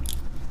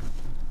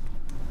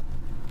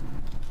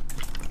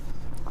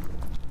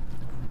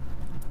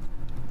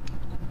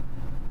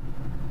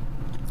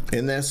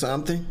 Isn't that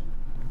something?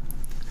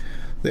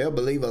 They'll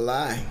believe a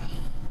lie.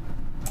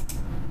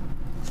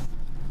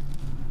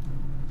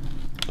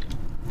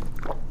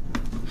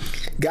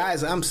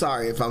 Guys, I'm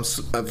sorry if I'm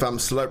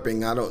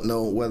slurping. I don't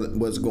know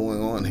what's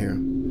going on here.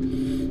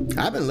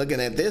 I've been looking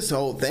at this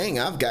whole thing.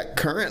 I've got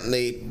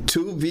currently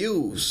two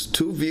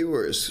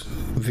viewers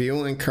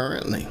viewing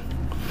currently.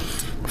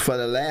 For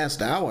the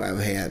last hour, I've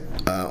had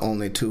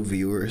only 2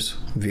 viewers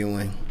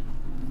viewing.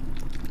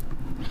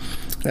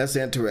 That's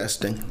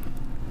interesting.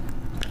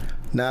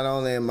 Not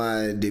only am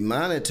I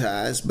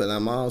demonetized, but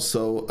I'm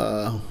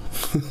also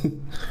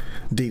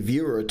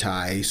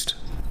devieweritized.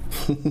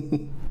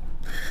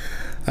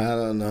 I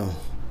don't know.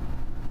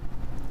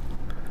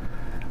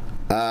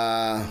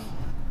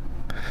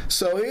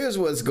 So here's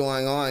what's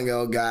going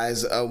on,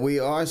 guys. We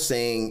are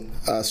seeing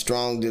a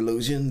strong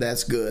delusion.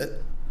 That's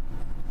good.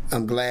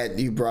 I'm glad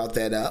you brought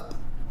that up.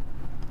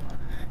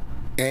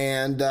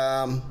 And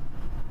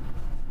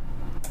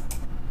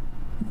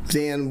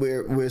then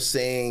we're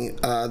seeing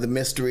the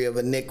mystery of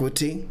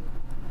iniquity.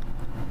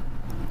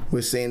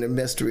 We're seeing the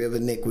mystery of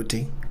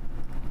iniquity.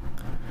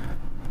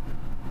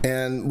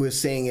 And we're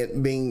seeing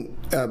it being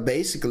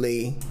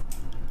basically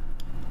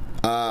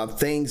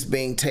things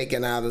being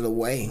taken out of the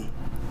way.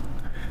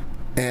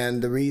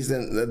 And the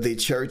reason that the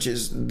church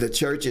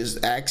is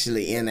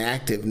actually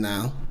inactive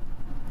now.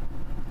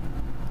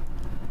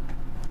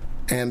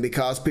 And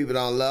because people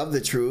don't love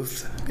the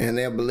truth and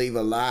they'll believe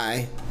a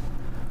lie,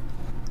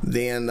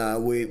 then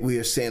we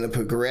are seeing a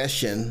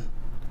progression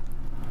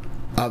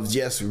of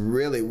just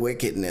really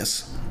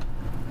wickedness.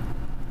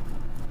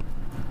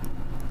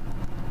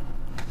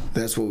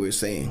 That's what we're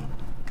seeing.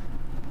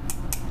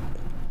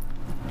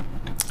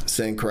 It's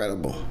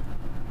incredible.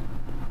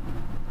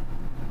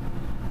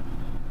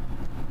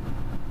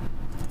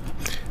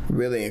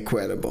 Really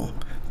incredible.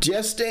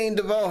 Justine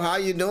DeVoe, how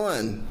you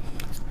doing?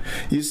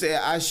 You say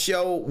I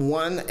show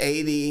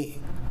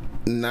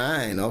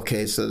 189.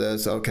 Okay, so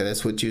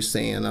that's what you're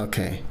saying.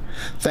 Okay.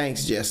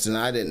 Thanks, Justin.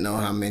 I didn't know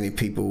how many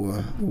people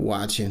were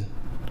watching.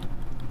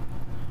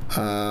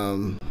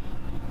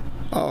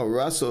 Oh,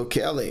 Russell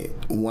Kelly,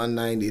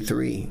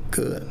 193.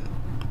 Good.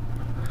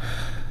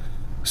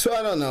 So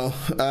I don't know.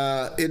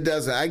 It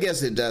doesn't. I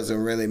guess it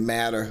doesn't really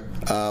matter.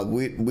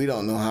 We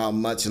don't know how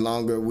much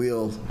longer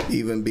we'll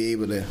even be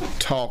able to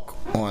talk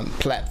on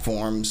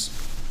platforms.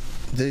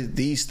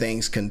 These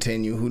things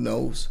continue. Who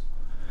knows?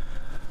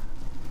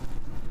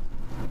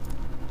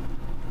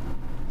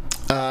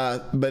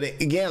 But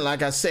again,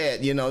 like I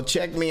said,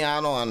 check me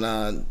out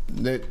on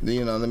let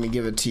me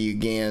give it to you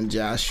again,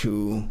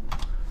 Joshua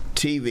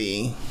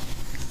TV.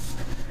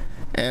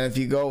 And if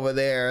you go over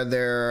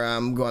there,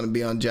 I'm going to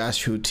be on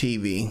Joshua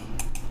TV.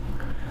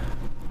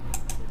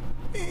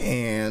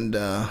 And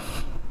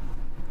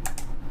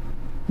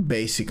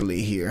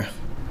basically here.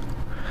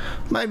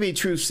 Might be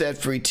Truth Set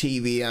Free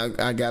TV.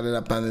 I got it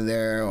up under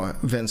there, or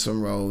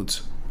Vincent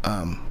Rhodes.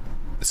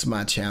 It's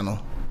my channel.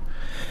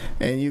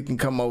 And you can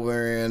come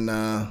over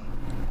and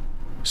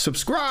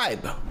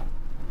subscribe.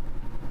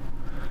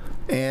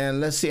 And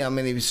let's see how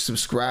many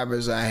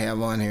subscribers I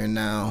have on here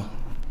now.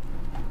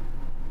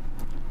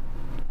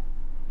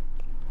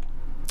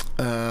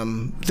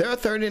 There are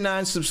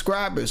 39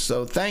 subscribers,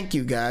 so thank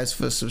you guys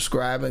for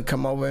subscribing.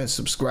 Come over and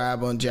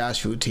subscribe on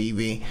Joshua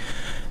TV.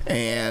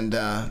 And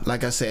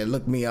like I said,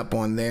 look me up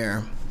on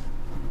there.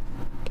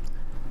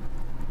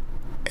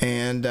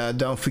 And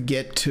don't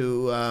forget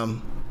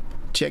to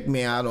check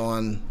me out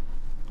on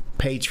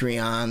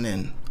Patreon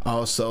and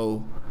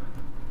also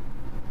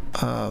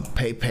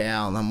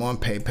PayPal. I'm on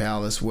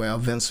PayPal as well,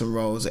 Vincent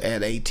Rhodes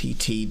at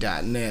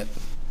att.net.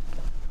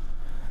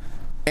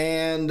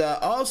 And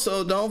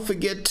also don't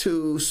forget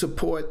to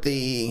support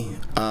the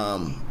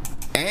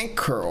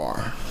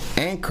Anchor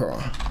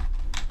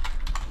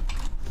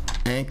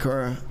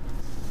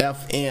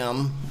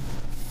FM.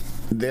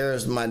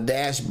 There's my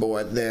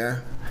dashboard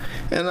there.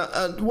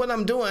 And what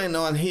I'm doing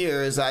on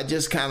here is I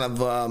just kind of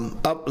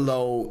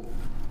upload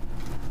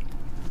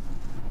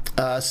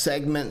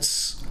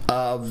segments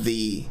of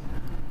the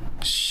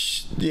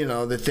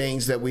the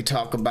things that we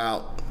talk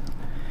about,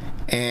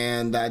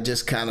 and I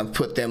just kind of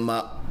put them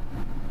up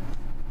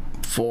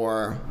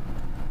for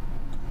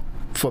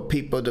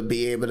people to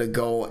be able to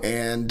go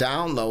and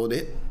download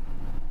it.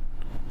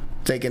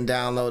 They can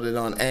download it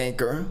on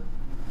Anchor,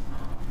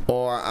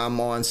 or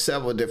I'm on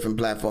several different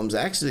platforms.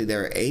 Actually,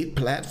 there are 8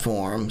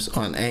 platforms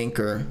on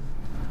Anchor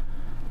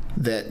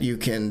that you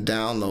can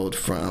download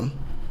from.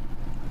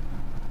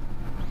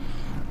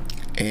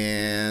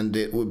 And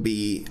it would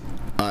be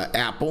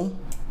Apple,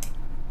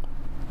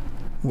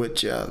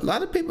 which a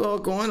lot of people are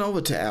going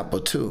over to Apple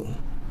too.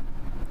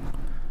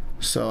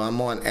 So I'm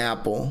on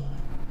Apple,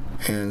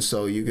 and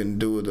so you can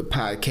do the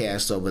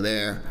podcast over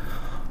there.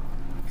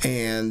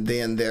 And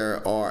then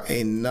there are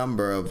a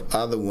number of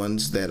other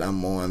ones that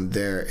I'm on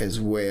there as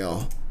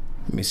well.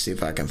 Let me see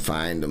if I can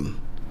find them.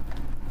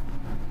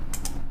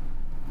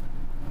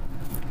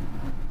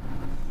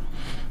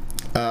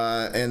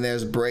 And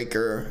there's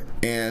Breaker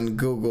and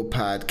Google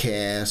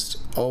Podcast,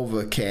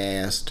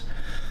 Overcast,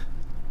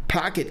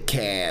 Pocket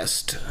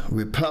Cast,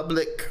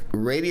 Republic,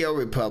 Radio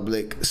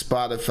Republic,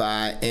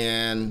 Spotify,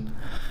 and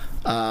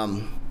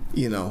I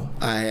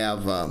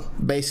have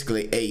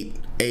basically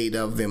eight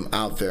of them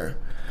out there.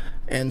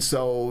 And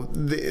so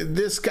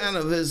this kind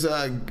of is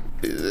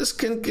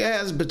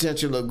has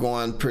potential of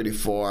going pretty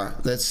far.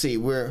 Let's see,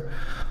 we're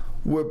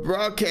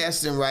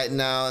broadcasting right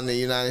now in the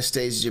United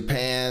States,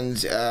 Japan,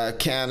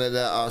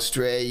 Canada,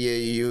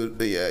 Australia,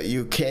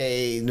 UK,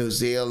 New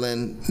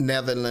Zealand,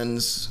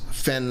 Netherlands,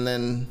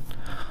 Finland,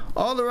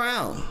 all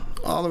around.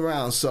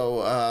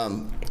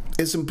 So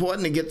it's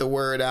important to get the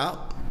word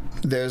out.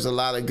 there's a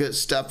lot of good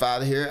stuff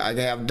out here. I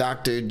have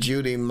Dr.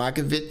 Judy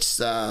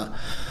Mikovits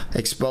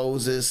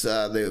exposes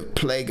the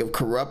plague of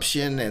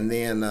corruption, and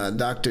then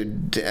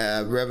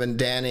Reverend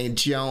Danny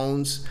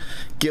Jones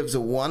gives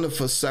a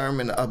wonderful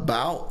sermon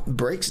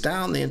breaks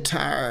down the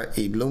entire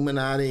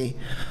Illuminati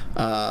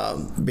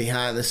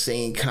behind the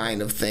scene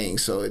kind of thing.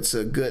 So it's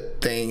a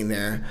good thing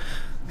there.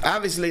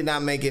 Obviously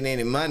not making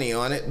any money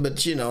on it,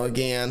 but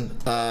again,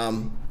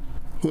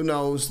 who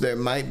knows, there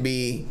might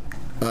be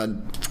a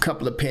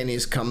couple of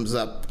pennies comes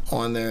up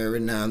on there every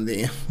now and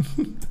then.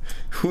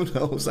 Who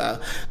knows? I'm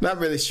not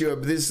really sure,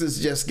 but this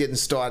is just getting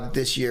started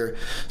this year.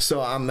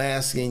 So I'm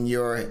asking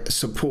your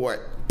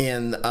support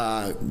in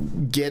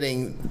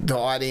getting the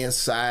audience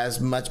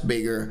size much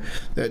bigger.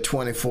 There are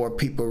 24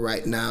 people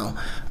right now.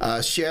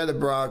 Share the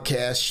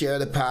broadcast, share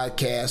the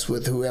podcast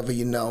with whoever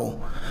you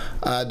know.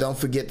 Don't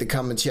forget to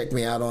come and check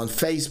me out on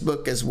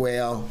Facebook as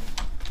well.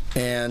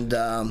 And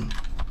on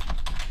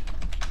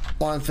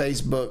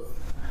Facebook,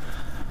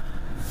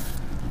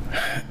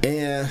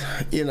 and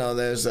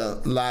there's a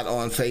lot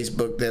on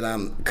Facebook that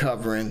I'm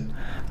covering.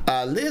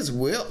 Liz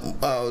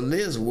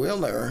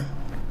Wheeler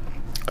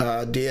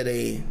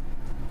did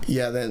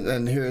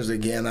and here's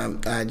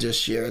again, I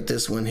just shared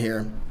this one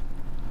here.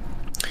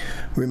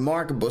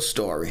 Remarkable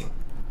story.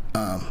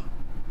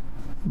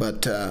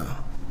 But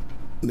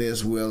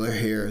Liz Wheeler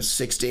here,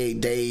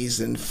 68 days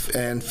and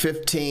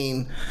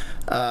 15.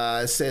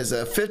 It says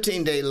a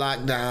 15-day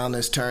lockdown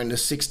has turned to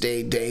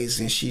 68 days,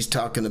 and she's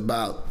talking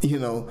about,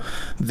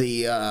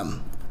 the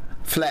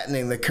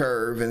flattening the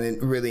curve, and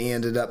it really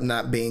ended up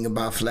not being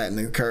about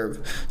flattening the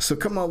curve. So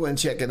come over and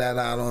check it out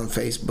on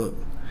Facebook.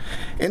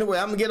 Anyway,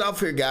 I'm gonna get off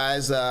here,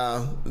 guys.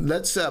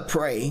 Let's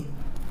pray.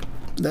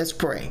 Let's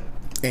pray,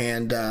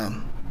 and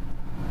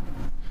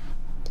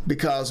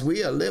because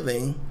we are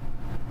living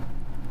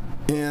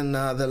in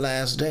the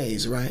last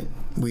days, right?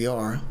 We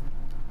are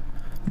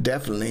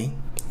definitely.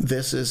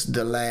 This is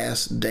the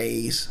last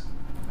days,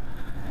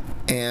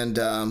 and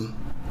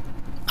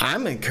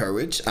I'm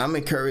encouraged. I'm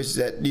encouraged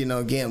that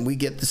again, we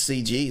get to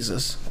see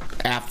Jesus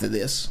after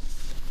this.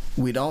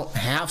 We don't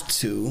have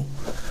to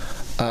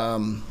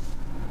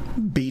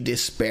be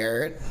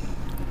despaired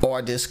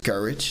or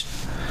discouraged.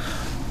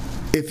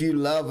 If you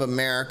love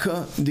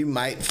America, you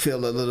might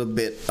feel a little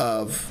bit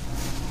of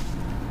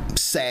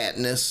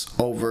sadness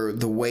over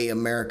the way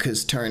America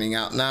is turning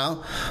out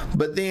now,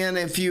 but then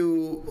if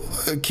you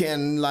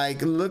can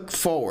look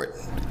forward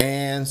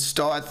and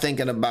start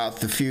thinking about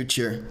the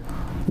future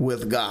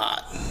with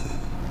God,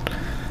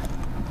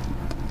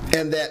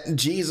 and that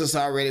Jesus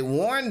already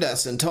warned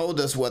us and told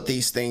us what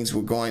these things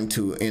were going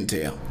to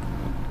entail,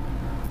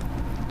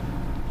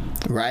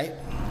 right?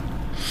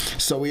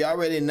 So we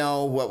already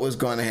know what was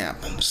going to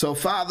happen. So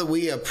Father,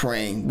 we are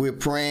praying. We're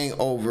praying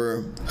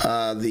over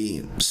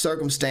the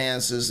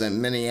circumstances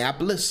in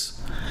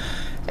Minneapolis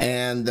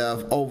and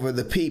over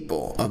the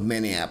people of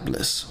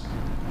Minneapolis.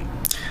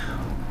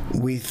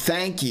 We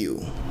thank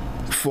you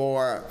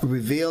for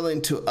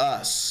revealing to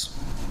us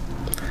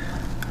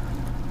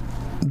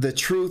the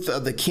truth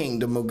of the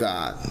kingdom of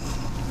God.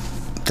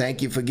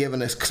 Thank you for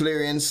giving us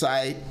clear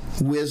insight,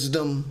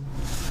 wisdom,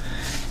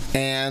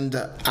 and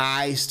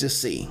eyes to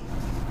see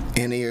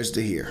and ears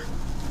to hear.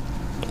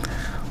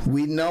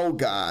 We know,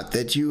 God,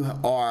 that you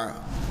are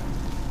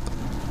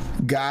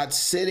God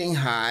sitting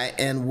high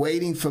and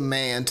waiting for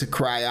man to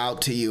cry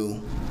out to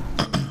you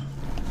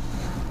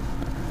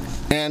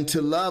and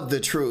to love the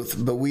truth.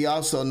 But we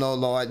also know,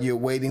 Lord, you're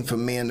waiting for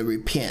men to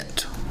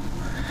repent.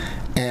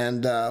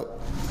 And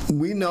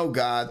we know,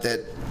 God,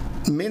 that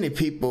many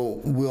people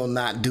will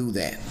not do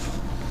that.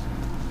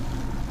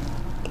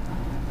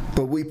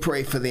 But we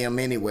pray for them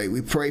anyway.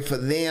 We pray for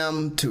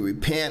them to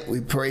repent.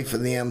 We pray for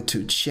them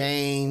to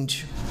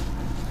change.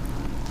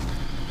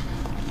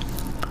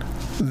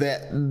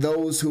 That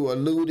those who are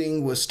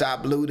looting will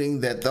stop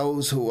looting. That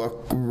those who are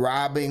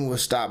robbing will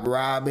stop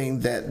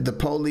robbing. That the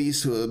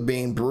police who are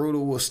being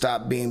brutal will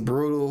stop being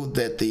brutal.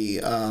 That the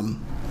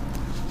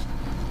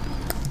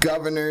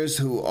governors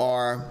who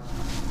are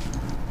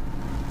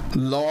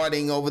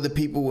lording over the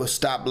people will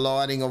stop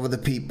lording over the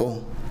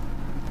people.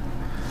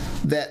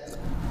 That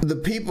the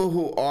people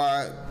who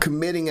are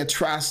committing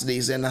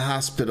atrocities in the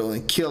hospital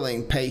and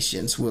killing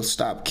patients will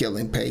stop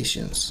killing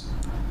patients.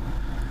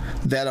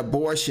 That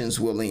abortions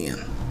will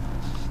end.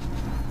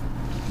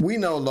 We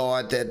know,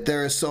 Lord, that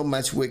there is so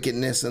much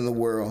wickedness in the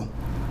world.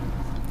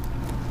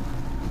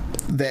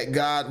 That,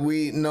 God,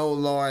 we know,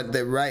 Lord,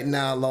 that right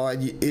now,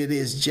 Lord, it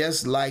is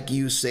just like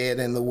you said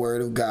in the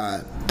Word of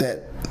God,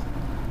 that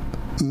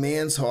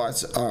men's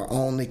hearts are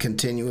only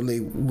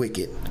continually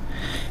wicked.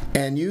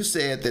 And you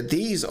said that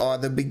these are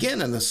the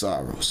beginning of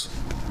sorrows.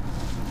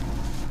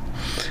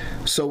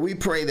 So we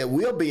pray that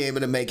we'll be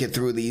able to make it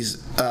through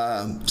these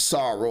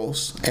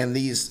sorrows and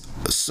these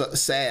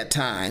sad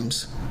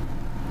times,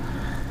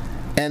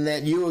 and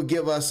that you will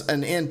give us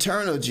an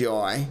internal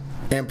joy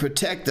and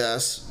protect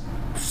us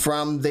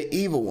from the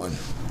evil one.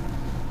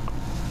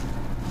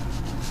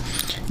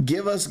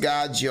 Give us,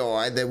 God,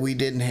 joy that we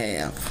didn't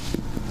have.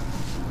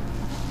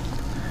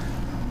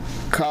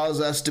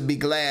 Cause us to be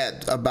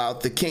glad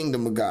about the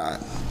kingdom of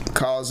God.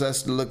 Cause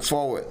us to look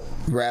forward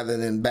rather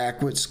than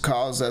backwards.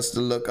 Cause us to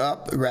look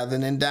up rather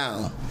than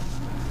down.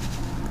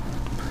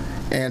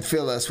 And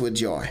fill us with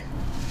joy.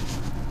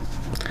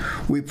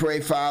 We pray,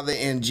 Father,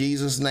 in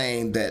Jesus'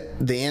 name,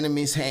 that the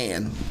enemy's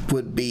hand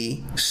would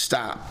be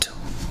stopped.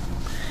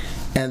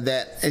 And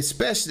that,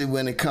 especially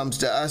when it comes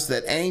to us,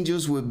 that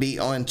angels would be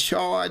on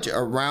charge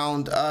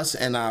around us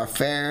and our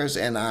affairs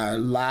and our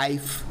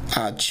life,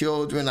 our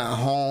children, our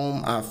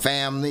home, our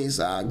families,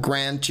 our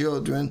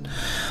grandchildren.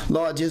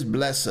 Lord, just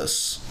bless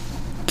us.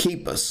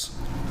 Keep us.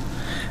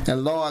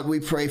 And Lord, we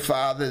pray,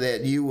 Father,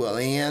 that you will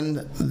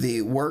end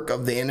the work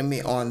of the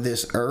enemy on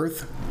this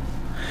earth.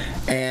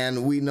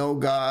 And we know,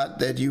 God,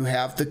 that you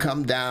have to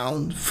come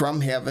down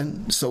from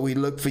heaven. So we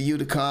look for you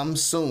to come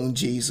soon,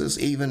 Jesus.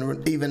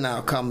 Even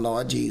now, come,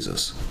 Lord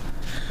Jesus.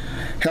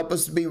 Help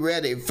us to be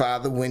ready,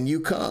 Father, when you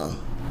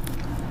come,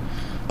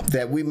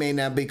 that we may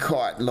not be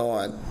caught,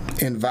 Lord,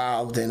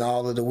 involved in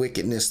all of the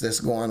wickedness that's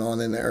going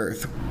on in the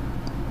earth.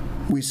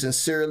 We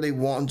sincerely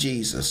want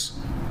Jesus.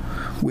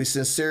 We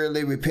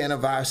sincerely repent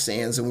of our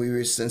sins, and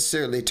we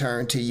sincerely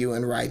turn to you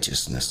in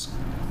righteousness.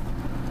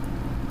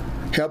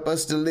 Help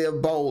us to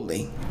live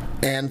boldly,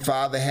 and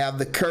Father, have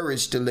the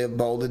courage to live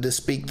boldly, to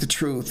speak the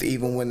truth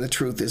even when the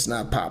truth is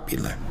not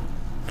popular.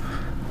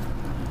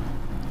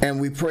 And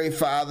we pray,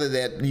 Father,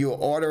 that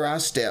you'll order our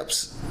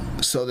steps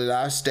so that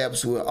our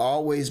steps will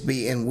always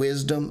be in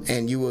wisdom,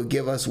 and you will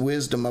give us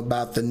wisdom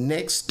about the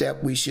next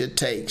step we should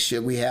take.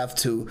 Should we have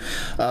to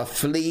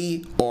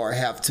flee or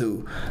have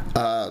to,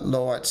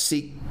 Lord,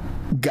 seek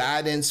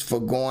guidance for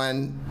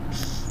going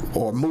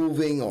or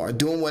moving or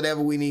doing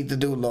whatever we need to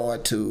do,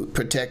 Lord, to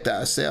protect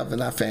ourselves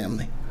and our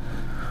family.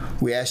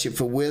 We ask you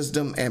for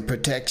wisdom and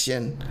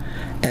protection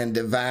and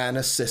divine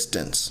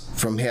assistance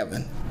from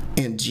heaven.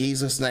 In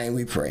Jesus' name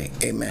we pray.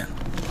 Amen.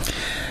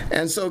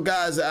 And so,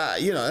 guys,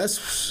 you know,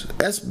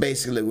 that's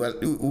basically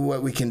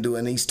what we can do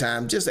in these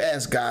times. Just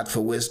ask God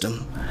for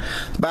wisdom.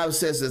 The Bible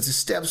says that the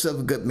steps of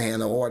a good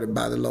man are ordered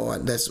by the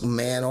Lord. That's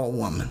man or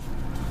woman.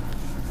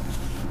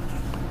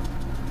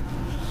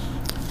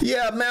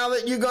 Yeah,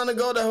 Mallet, you're going to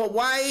go to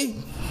Hawaii?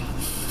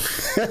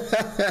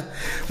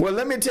 Well,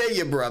 let me tell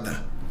you,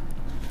 brother.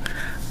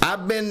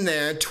 I've been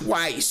there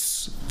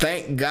twice.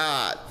 Thank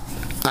God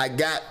I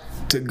got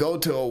to go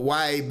to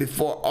Hawaii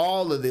before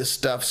all of this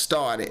stuff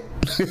started.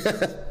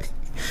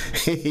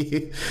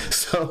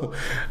 So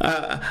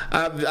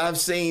I've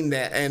seen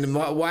that, and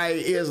Hawaii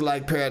is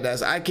like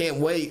paradise. I can't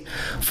wait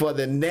for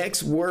the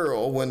next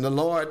world when the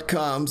Lord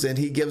comes and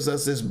he gives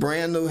us this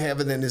brand new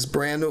heaven and this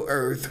brand new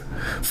earth.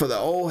 For the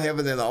old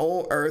heaven and the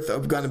old earth are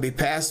going to be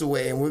passed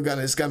away, and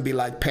it's going to be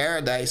like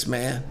paradise,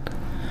 man.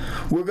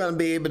 We're going to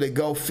be able to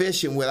go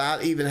fishing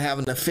without even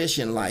having a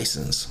fishing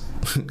license.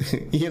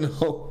 You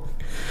know,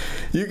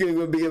 you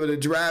can be able to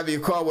drive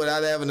your car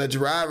without having a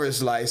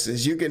driver's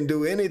license. You can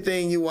do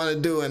anything you want to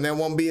do, and there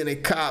won't be any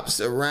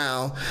cops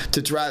around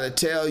to try to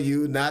tell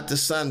you not to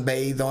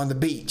sunbathe on the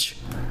beach.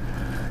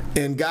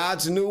 In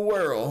God's new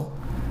world,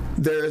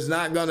 there is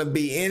not going to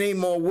be any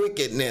more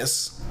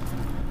wickedness.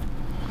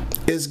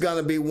 It's going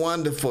to be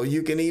wonderful.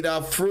 You can eat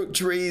off fruit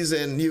trees,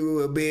 and you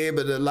will be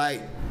able to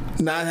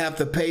not have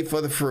to pay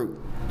for the fruit.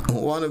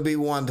 Want to be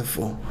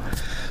wonderful.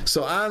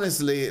 So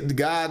honestly,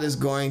 God is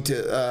going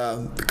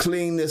to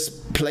clean this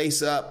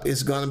place up.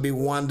 It's going to be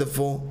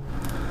wonderful.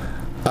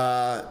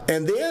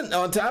 And then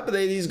on top of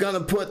that, he's going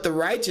to put the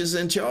righteous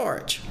in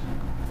charge.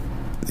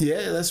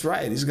 Yeah, that's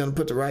right. He's going to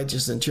put the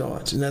righteous in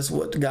charge. And that's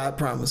what God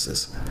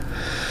promises.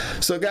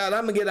 So God,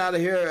 I'm going to get out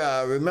of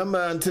here.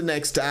 Remember until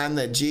next time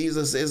that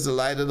Jesus is the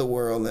light of the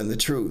world, and the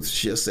truth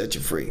shall set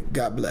you free.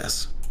 God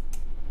bless.